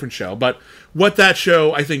 obviously, very different show. But what that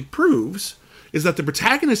show, I think, proves is that the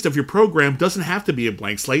protagonist of your program doesn't have to be a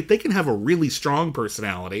blank slate. They can have a really strong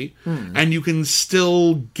personality, and you can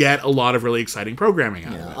still get a lot of really exciting programming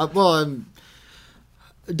out of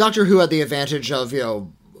it. Doctor Who had the advantage of,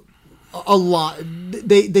 a lot...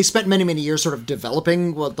 They spent many, many years sort of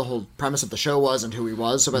developing what the whole premise of the show was and who he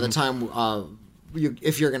was. So by the time...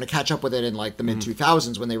 if you're going to catch up with it in like the mid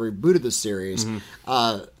 2000s when they rebooted the series,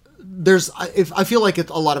 I feel like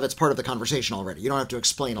a lot of it's part of the conversation already. You don't have to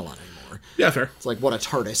explain a lot anymore. Yeah, fair. It's like what a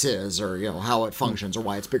TARDIS is, or how it functions, or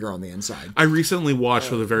why it's bigger on the inside. I recently watched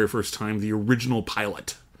for the very first time the original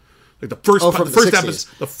pilot. Like the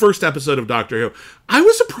first episode of Doctor Who. I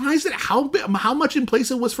was surprised at how much in place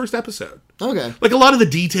it was first episode. Okay. Like a lot of the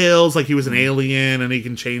details, like he was an alien and he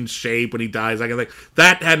can change shape when he dies.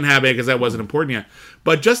 That hadn't happened because that wasn't important yet.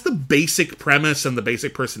 But just the basic premise and the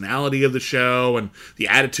basic personality of the show and the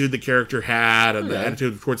attitude the character had and the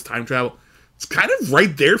attitude towards time travel, it's kind of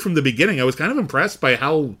right there from the beginning. I was kind of impressed by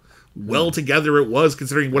how well together it was,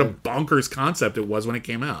 considering what a bonkers concept it was when it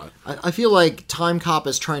came out. I feel like Time Cop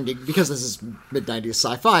is trying to, because this is mid-90s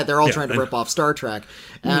sci-fi, they're all trying to rip off Star Trek,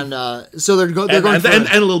 and so they're going for... And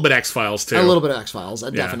a little bit X-Files, too. A little bit of X-Files,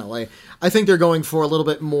 definitely. I think they're going for a little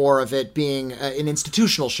bit more of it being an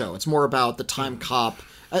institutional show. It's more about the Time Cop...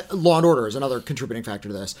 Law and Order is another contributing factor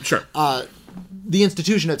to this. Sure. The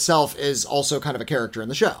institution itself is also kind of a character in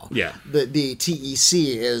the show. Yeah. The TEC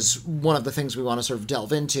is one of the things we want to sort of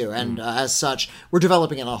delve into, and as such, we're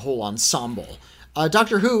developing in a whole ensemble.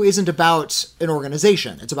 Doctor Who isn't about an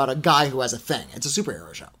organization. It's about a guy who has a thing. It's a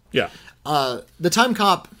superhero show. Yeah. The Time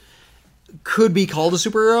Cop could be called a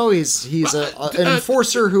superhero. He's an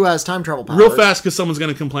enforcer who has time travel powers. Real fast, because someone's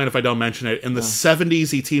going to complain if I don't mention it. In the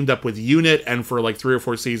 70s, he teamed up with UNIT, and for like 3 or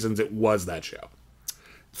 4 seasons, it was that show.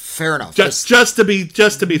 Fair enough. Just to be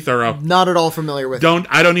thorough. Not at all familiar with.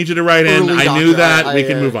 I don't need you to write in. I knew that. We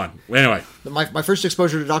can move on. Anyway, my first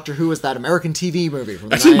exposure to Doctor Who was that American TV movie from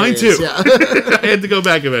the 90s. Actually, mine too. Yeah. I had to go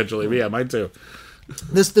back eventually, but yeah, mine too.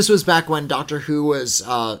 This was back when Doctor Who was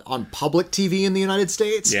on public TV in the United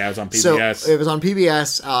States. Yeah, it was on PBS. So it was on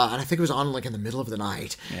PBS, and I think it was on like in the middle of the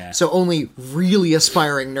night. Yeah. So only really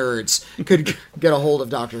aspiring nerds could get a hold of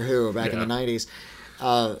Doctor Who back in the 90s.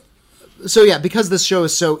 So yeah, because this show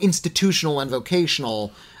is so institutional and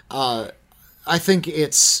vocational, I think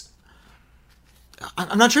it's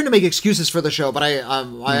I'm not trying to make excuses for the show, but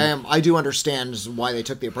I do understand why they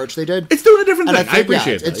took the approach they did. It's doing a different thing. I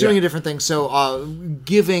appreciate it. It's doing a different thing. So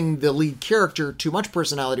giving the lead character too much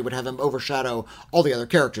personality would have him overshadow all the other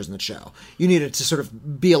characters in the show. You need it to sort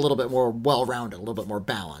of be a little bit more well-rounded, a little bit more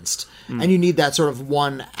balanced. And you need that sort of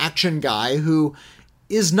one action guy who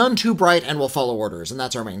is none too bright and will follow orders, and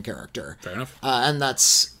that's our main character. Fair enough. And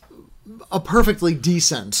that's a perfectly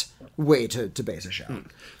decent way to base a show.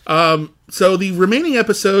 So the remaining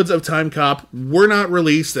episodes of Time Cop were not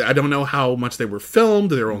released. I don't know how much they were filmed,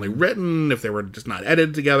 they were only written, if they were just not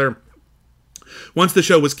edited together. Once the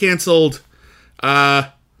show was canceled,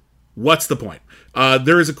 what's the point?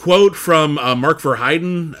 There is a quote from Mark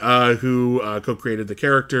Verheiden, who co-created the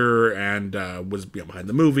character and was behind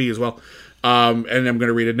the movie as well. And I'm going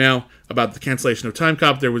to read it now about the cancellation of Time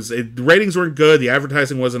Cop. The ratings weren't good. The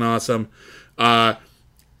advertising wasn't awesome.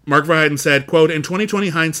 Mark Verheiden said, quote, "In 2020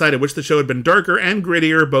 hindsight, I wish the show had been darker and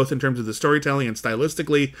grittier, both in terms of the storytelling and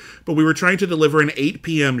stylistically, but we were trying to deliver an 8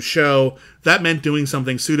 p.m. show. That meant doing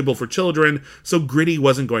something suitable for children, so gritty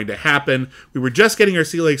wasn't going to happen. We were just getting our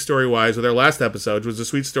sea legs story-wise with our last episode, which was a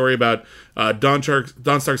sweet story about Don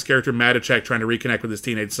Stark's character, Matichek, trying to reconnect with his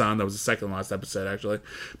teenage son. That was the second last episode, actually.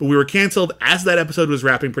 But we were canceled as that episode was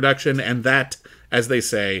wrapping production, and that, as they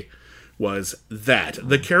say, was that.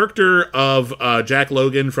 The character of Jack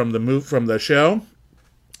Logan from the show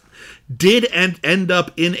did end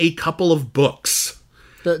up in a couple of books.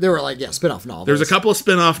 They were like, spin-off novels. There's a couple of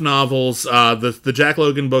spin-off novels. The Jack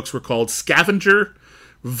Logan books were called Scavenger,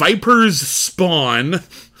 Viper's Spawn,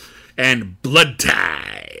 and Blood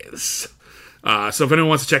Ties. So if anyone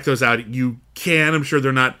wants to check those out, you can. I'm sure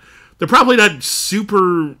they're probably not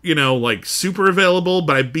super, super available,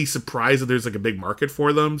 but I'd be surprised that there's like a big market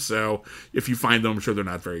for them. So if you find them, I'm sure they're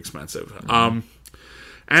not very expensive.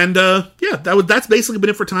 That's basically been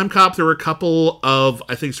it for Time Cop. There were a couple of,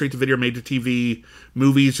 I think, straight-to-video, made-to-TV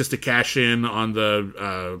movies just to cash in on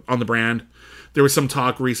the brand. There was some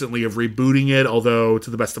talk recently of rebooting it, although, to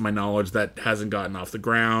the best of my knowledge, that hasn't gotten off the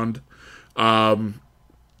ground. The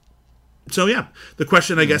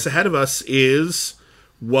question, I guess, ahead of us is,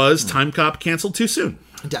 was Time Cop canceled too soon?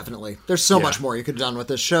 Definitely. There's so much more you could have done with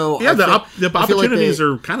this show. Yeah, the opportunities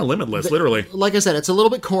are kind of limitless, literally. Like I said, it's a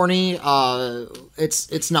little bit corny.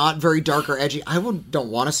 It's not very dark or edgy. I don't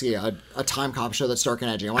want to see a Time Cop show that's dark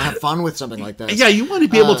and edgy. I want to have fun with something like this. Yeah, you want to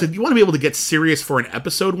be able to get serious for an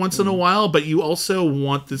episode once in a while, but you also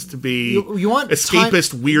want this to be you want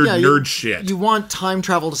escapist, weird nerd shit. You want time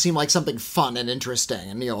travel to seem like something fun and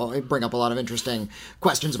interesting, and bring up a lot of interesting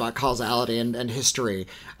questions about causality and history.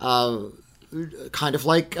 Kind of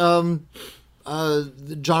like the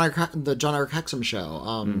John R. Hexum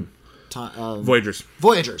show.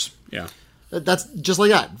 Voyagers. Yeah. That's just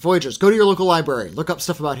like that. Voyagers. Go to your local library. Look up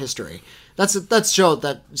stuff about history. That's a show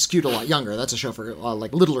that skewed a lot younger. That's a show for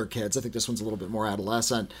like littler kids. I think this one's a little bit more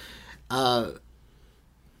adolescent. But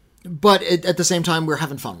at the same time, we're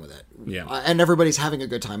having fun with it. Yeah. And everybody's having a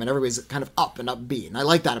good time, and everybody's kind of up and upbeat. And I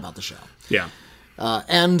like that about the show. Yeah.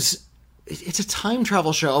 And it's a time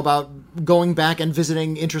travel show about going back and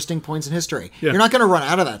visiting interesting points in history. Yeah. You're not going to run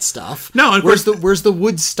out of that stuff. No, where's the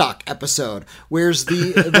Woodstock episode? Where's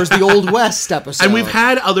the Old West episode? And we've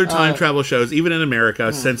had other time travel shows, even in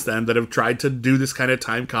America, since then, that have tried to do this kind of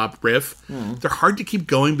time cop riff. They're hard to keep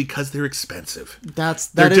going because they're expensive.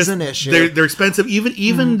 That is an issue. They're expensive.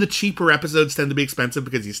 Even the cheaper episodes tend to be expensive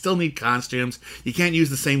because you still need costumes. You can't use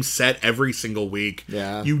the same set every single week.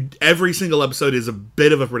 Yeah. Every single episode is a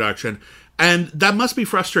bit of a production. And that must be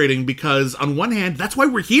frustrating because, on one hand, that's why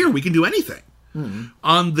we're here. We can do anything.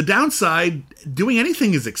 On the downside, doing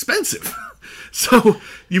anything is expensive. So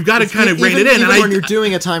you've got to kind of rein it in. Even when you're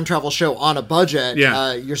doing a time travel show on a budget,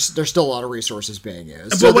 there's still a lot of resources being used.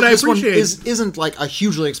 But so what this I appreciate one isn't like a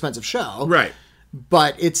hugely expensive show. Right.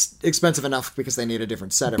 But it's expensive enough because they need a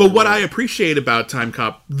different set. But what I appreciate about Time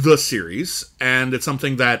Cop, the series, and it's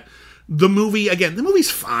something that the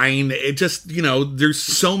movie's fine. It just, there's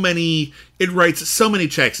so many, it writes so many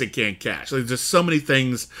checks it can't cash. There's just so many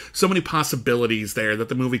things, so many possibilities there that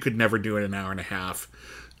the movie could never do in an hour and a half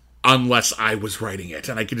unless I was writing it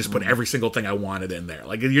and I could just put every single thing I wanted in there.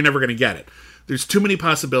 Like, you're never going to get it. There's too many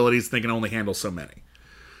possibilities, they can only handle so many.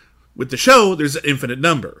 With the show, there's an infinite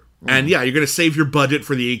number. And you're going to save your budget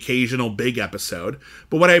for the occasional big episode.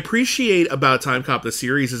 But what I appreciate about Time Cop the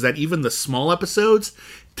series is that even the small episodes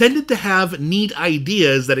tended to have neat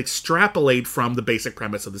ideas that extrapolate from the basic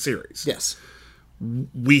premise of the series. Yes.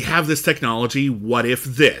 We have this technology, what if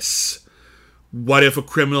this? What if a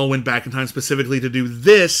criminal went back in time specifically to do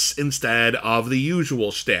this instead of the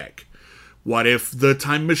usual shtick? What if the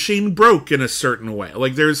time machine broke in a certain way?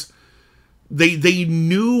 Like, there's they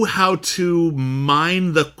knew how to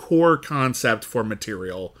mine the core concept for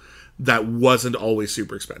material that wasn't always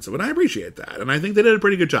super expensive. And I appreciate that. And I think they did a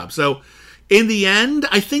pretty good job. So in the end,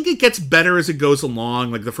 I think it gets better as it goes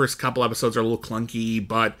along. Like the first couple episodes are a little clunky,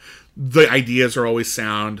 but the ideas are always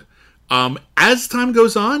sound. As time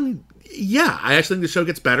goes on, yeah, I actually think the show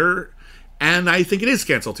gets better. And I think it is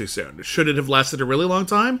canceled too soon. Should it have lasted a really long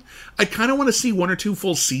time? I kind of want to see 1 or 2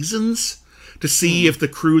 full seasons to see if the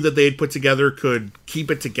crew that they had put together could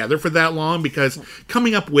keep it together for that long, because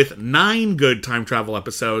coming up with 9 good time travel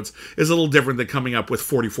episodes is a little different than coming up with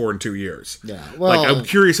 44 in 2 years. Yeah, well, like, I'm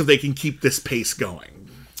curious if they can keep this pace going.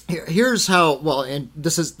 Here's how, well, and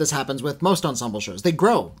this happens with most ensemble shows. They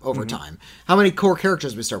grow over time. How many core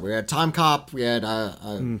characters we start? We had Time Cop, we had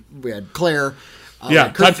Claire,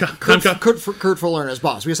 Kurt Fuller and his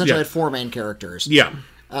boss. We essentially had 4 main characters. Yeah.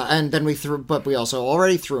 And then we also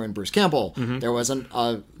already threw in Bruce Campbell. There was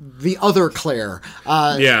the other Claire.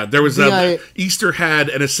 There was Easter had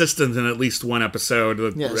an assistant in at least one episode.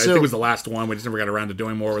 I think it was the last one. We just never got around to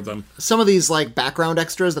doing more with them. Some of these like background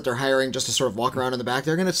extras that they're hiring just to sort of walk around in the back,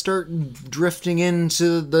 they're going to start drifting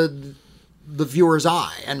into the viewer's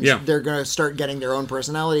eye, and they're going to start getting their own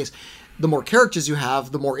personalities. The more characters you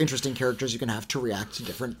have, the more interesting characters you can have to react to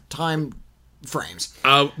different time frames.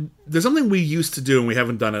 There's something we used to do, and we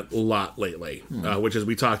haven't done it a lot lately, which is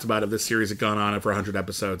we talked about if this series had gone on for 100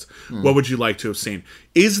 episodes, what would you like to have seen?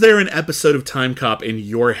 Is there an episode of Time Cop in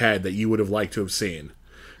your head that you would have liked to have seen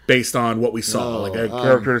based on what we saw?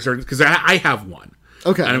 Because I have one.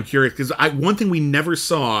 Okay. And I'm curious, because one thing we never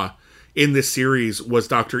saw in this series was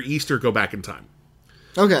Dr. Easter go back in time.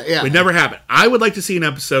 Okay, yeah. It never happened. I would like to see an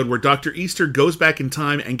episode where Dr. Easter goes back in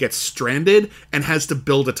time and gets stranded and has to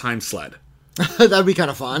build a time sled. That'd be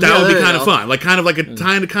kind of fun. That would be kind of fun, like kind of like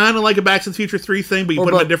a Back to the Future 3 thing, but you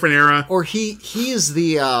put him in a different era. Or he's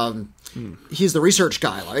the research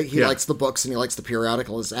guy, right? He likes the books and he likes the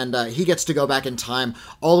periodicals, and he gets to go back in time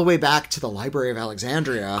all the way back to the Library of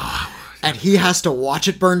Alexandria. And he has to watch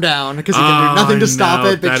it burn down because he can do nothing to stop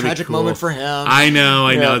it. Big tragic moment for him. I know.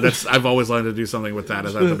 I've always wanted to do something with that.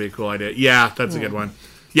 I thought that'd be a cool idea. Yeah, that's a good one.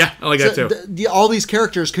 Yeah, I like that too. All these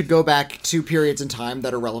characters could go back to periods in time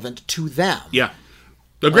that are relevant to them. Yeah.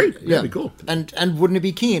 Agreed. That'd be cool. And wouldn't it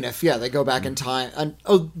be keen if they go back in time? And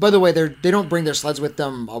by the way, they don't bring their sleds with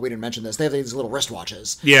them. Oh, we didn't mention this. They have these little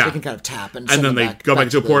wristwatches. Yeah. They can kind of tap and then they go back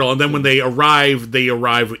to a portal. And then when they arrive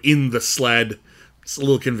in the sled. It's a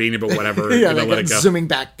little convenient, but whatever. They let it go. Zooming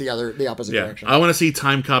back the opposite direction. I want to see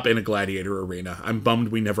Time Cop in a gladiator arena. I'm bummed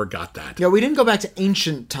we never got that. Yeah, we didn't go back to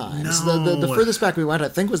ancient times. No. The furthest back we went, I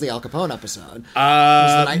think, was the Al Capone episode.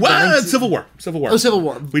 Civil War. Oh, Civil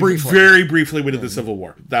War. Very briefly, we did the Civil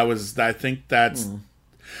War. That was, I think that's...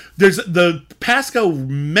 There's the Pascal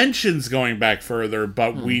mentions going back further,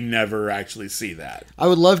 but we never actually see that. I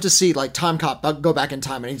would love to see like Time Cop go back in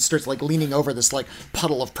time, and he starts like leaning over this like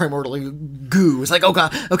puddle of primordial goo. It's like, oh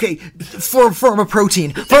god, okay, form a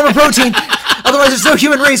protein, otherwise there's no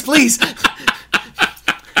human race, please.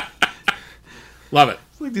 Love it.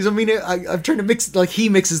 Like these I'm trying to mix. Like he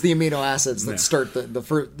mixes the amino acids that start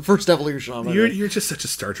the first evolution on it. You're just such a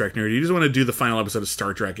Star Trek nerd. You just want to do the final episode of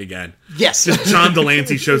Star Trek again. Yes. Just John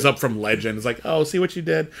Delancey shows up from Legend. It's like, oh, see what you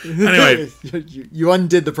did. Anyway, you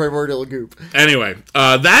undid the primordial goop. Anyway,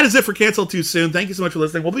 that is it for Cancel Too Soon. Thank you so much for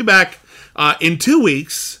listening. We'll be back in 2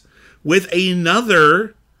 weeks with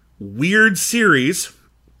another weird series.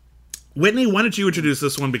 Whitney, why don't you introduce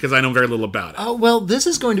this one, because I know very little about it. Oh, well, this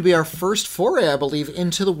is going to be our first foray, I believe,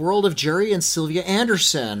 into the world of Jerry and Sylvia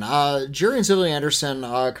Anderson. Jerry and Sylvia Anderson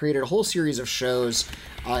created a whole series of shows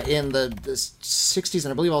in the 60s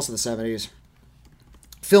and I believe also the 70s,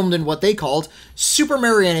 filmed in what they called Super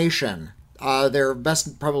Marionation. They're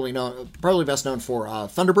probably best known for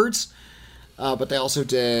Thunderbirds, but they also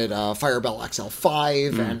did Firebell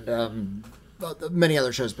XL5 and many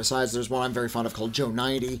other shows besides. There's one I'm very fond of called Joe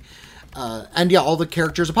 90. And all the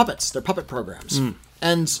characters are puppets. They're puppet programs.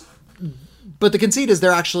 But the conceit is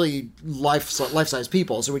they're actually life-size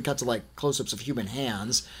people, so we'd cut to like close-ups of human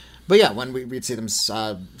hands. But yeah, when we'd see them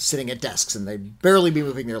sitting at desks, and they'd barely be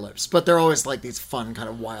moving their lips. But they're always like these fun, kind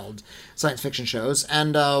of wild science fiction shows.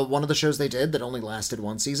 And one of the shows they did that only lasted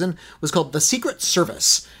one season was called The Secret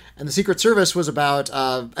Service. And the Secret Service was about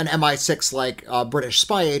an MI6-like British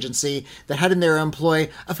spy agency that had in their employ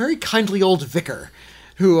a very kindly old vicar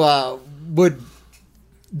who would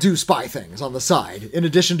do spy things on the side, in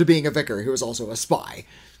addition to being a vicar who was also a spy.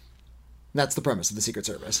 And that's the premise of the Secret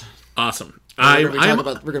Service. Awesome. We're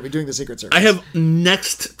going to be doing the Secret Service. I have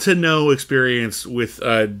next to no experience with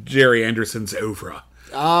Jerry Anderson's oeuvre.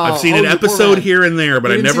 I've seen an episode here and there,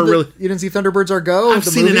 but I never really. You didn't see Thunderbirds Are Go? I've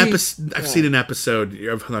seen an episode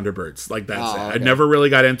of Thunderbirds. Like that's it. I never really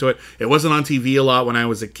got into it. It wasn't on TV a lot when I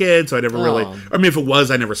was a kid, so I never really. I mean, if it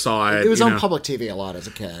was, I never saw it. It was on public TV a lot as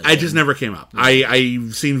a kid. I just never came up.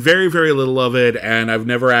 I've seen very, very little of it, and I've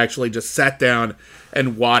never actually just sat down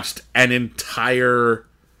and watched an entire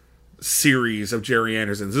series of Jerry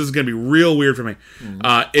Anderson's. This is going to be real weird for me.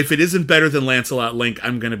 If it isn't better than Lancelot Link,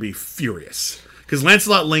 I'm going to be furious. Because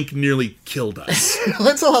Lancelot Link nearly killed us.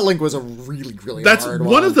 Lancelot Link was a really, really that's hard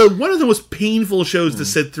one of the most painful shows to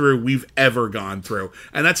sit through we've ever gone through,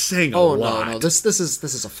 and that's saying a lot. No, this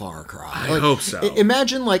is a far cry. I hope so.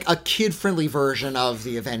 Imagine like a kid-friendly version of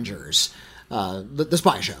the Avengers. The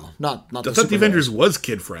spy show, not I thought the Avengers was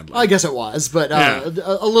kid friendly. I guess it was, but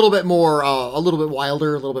a little bit more, a little bit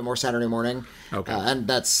wilder, a little bit more Saturday morning. Okay, and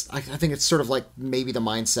that's I think it's sort of like maybe the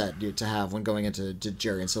mindset to have when going into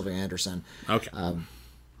Jerry and Sylvia Anderson. Okay.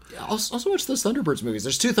 Also watch those Thunderbirds movies.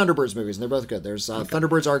 There's 2 Thunderbirds movies, and they're both good. There's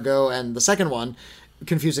Thunderbirds Are Go, and the second one,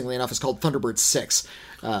 confusingly enough, is called Thunderbirds 6.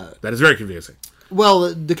 That is very confusing.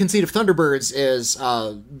 Well, the conceit of Thunderbirds is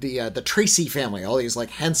the Tracy family, all these like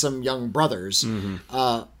handsome young brothers,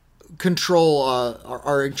 are in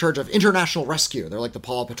charge of international rescue. They're like the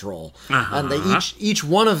Paw Patrol, and they each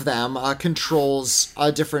one of them controls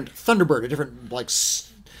a different Thunderbird, a different like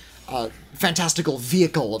fantastical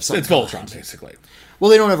vehicle of some kind. It's Voltron, basically. Well,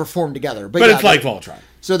 they don't ever form together, but it's like Voltron.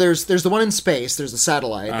 So there's the one in space. There's the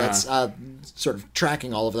satellite that's sort of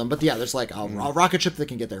tracking all of them. But there's like a rocket ship that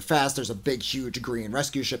can get there fast. There's a big, huge green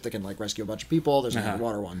rescue ship that can like rescue a bunch of people. There's an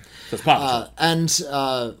underwater one. So it's Paw Patrol. And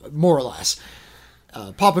more or less,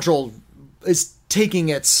 Paw Patrol is taking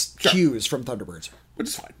its cues from Thunderbirds, which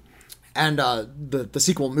is fine. And the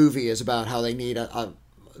sequel movie is about how they need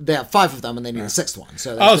they have 5 of them and they need a 6th one.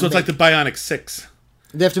 So it's like the Bionic 6.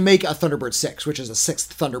 They have to make a Thunderbird 6, which is a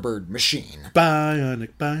 6th Thunderbird machine.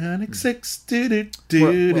 Bionic 6.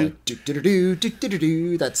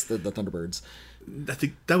 That's the Thunderbirds. I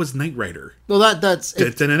think that was Knight Rider. Well, that's... I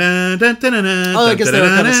guess they were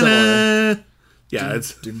kind of similar. Yeah,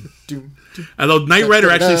 it's... Although Knight Rider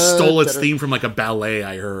actually stole its theme from like a ballet,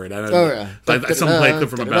 I heard. Some play clip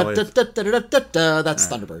from a ballet. That's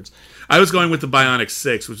Thunderbirds. I was going with the Bionic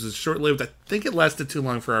 6, which is short-lived. I think it lasted too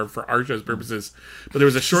long for our show's purposes. But there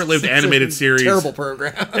was a short-lived animated series. Terrible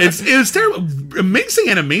program. It was terrible. Amazing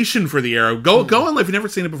animation for the era. Go online if you've never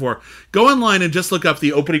seen it before. Go online and just look up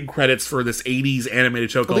the opening credits for this 80s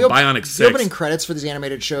animated show called Bionic 6. The opening credits for these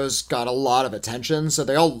animated shows got a lot of attention, so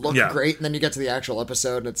they all look great, and then you get to the actual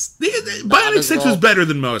episode, and it's... Bionic 6 was better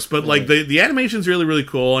than most, but like the animation's really, really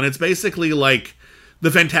cool, and it's basically like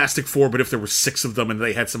the Fantastic Four, but if there were 6 of them and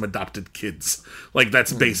they had some adopted kids. Like,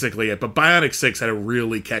 that's basically it. But Bionic 6 had a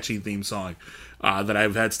really catchy theme song that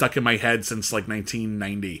I've had stuck in my head since, like,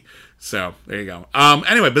 1990. So, there you go.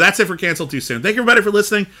 Anyway, but that's it for Cancel Too Soon. Thank you, everybody, for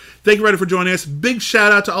listening. Thank you, everybody, for joining us. Big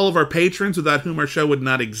shout-out to all of our patrons, without whom our show would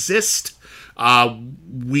not exist.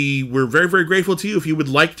 We're very, very grateful to you. If you would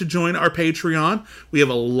like to join our Patreon, we have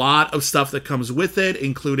a lot of stuff that comes with it,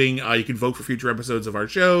 including you can vote for future episodes of our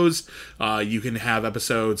shows. You can have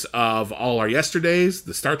episodes of All Our Yesterdays,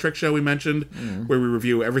 the Star Trek show we mentioned, where we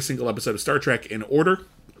review every single episode of Star Trek in order.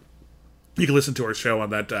 You can listen to our show on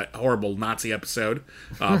that horrible Nazi episode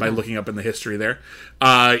by looking up in the history there.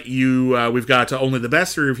 We've got Only the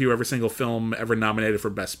Best. We review every single film ever nominated for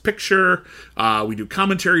Best Picture. We do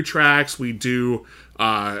commentary tracks. We do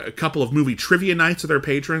a couple of movie trivia nights with our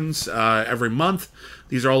patrons every month.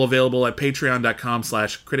 These are all available at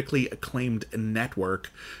patreon.com/critically acclaimed network.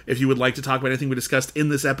 If you would like to talk about anything we discussed in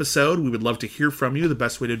this episode, we would love to hear from you. The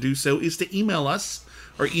best way to do so is to email us.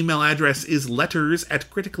 Our email address is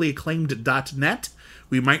letters@criticallyacclaimed.net.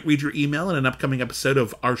 We might read your email in an upcoming episode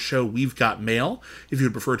of our show, We've Got Mail. If you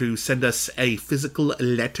would prefer to send us a physical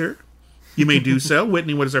letter, you may do so.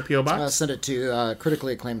 Whitney, what is our P.O. Box? Send it to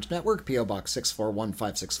Critically Acclaimed Network, P.O. Box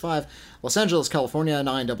 641565, Los Angeles, California,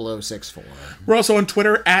 90064. We're also on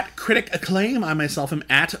Twitter at Critic Acclaim. I myself am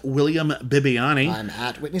at William Bibiani. I'm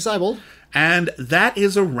at Whitney Seibold. And that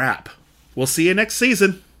is a wrap. We'll see you next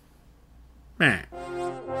season. Meh.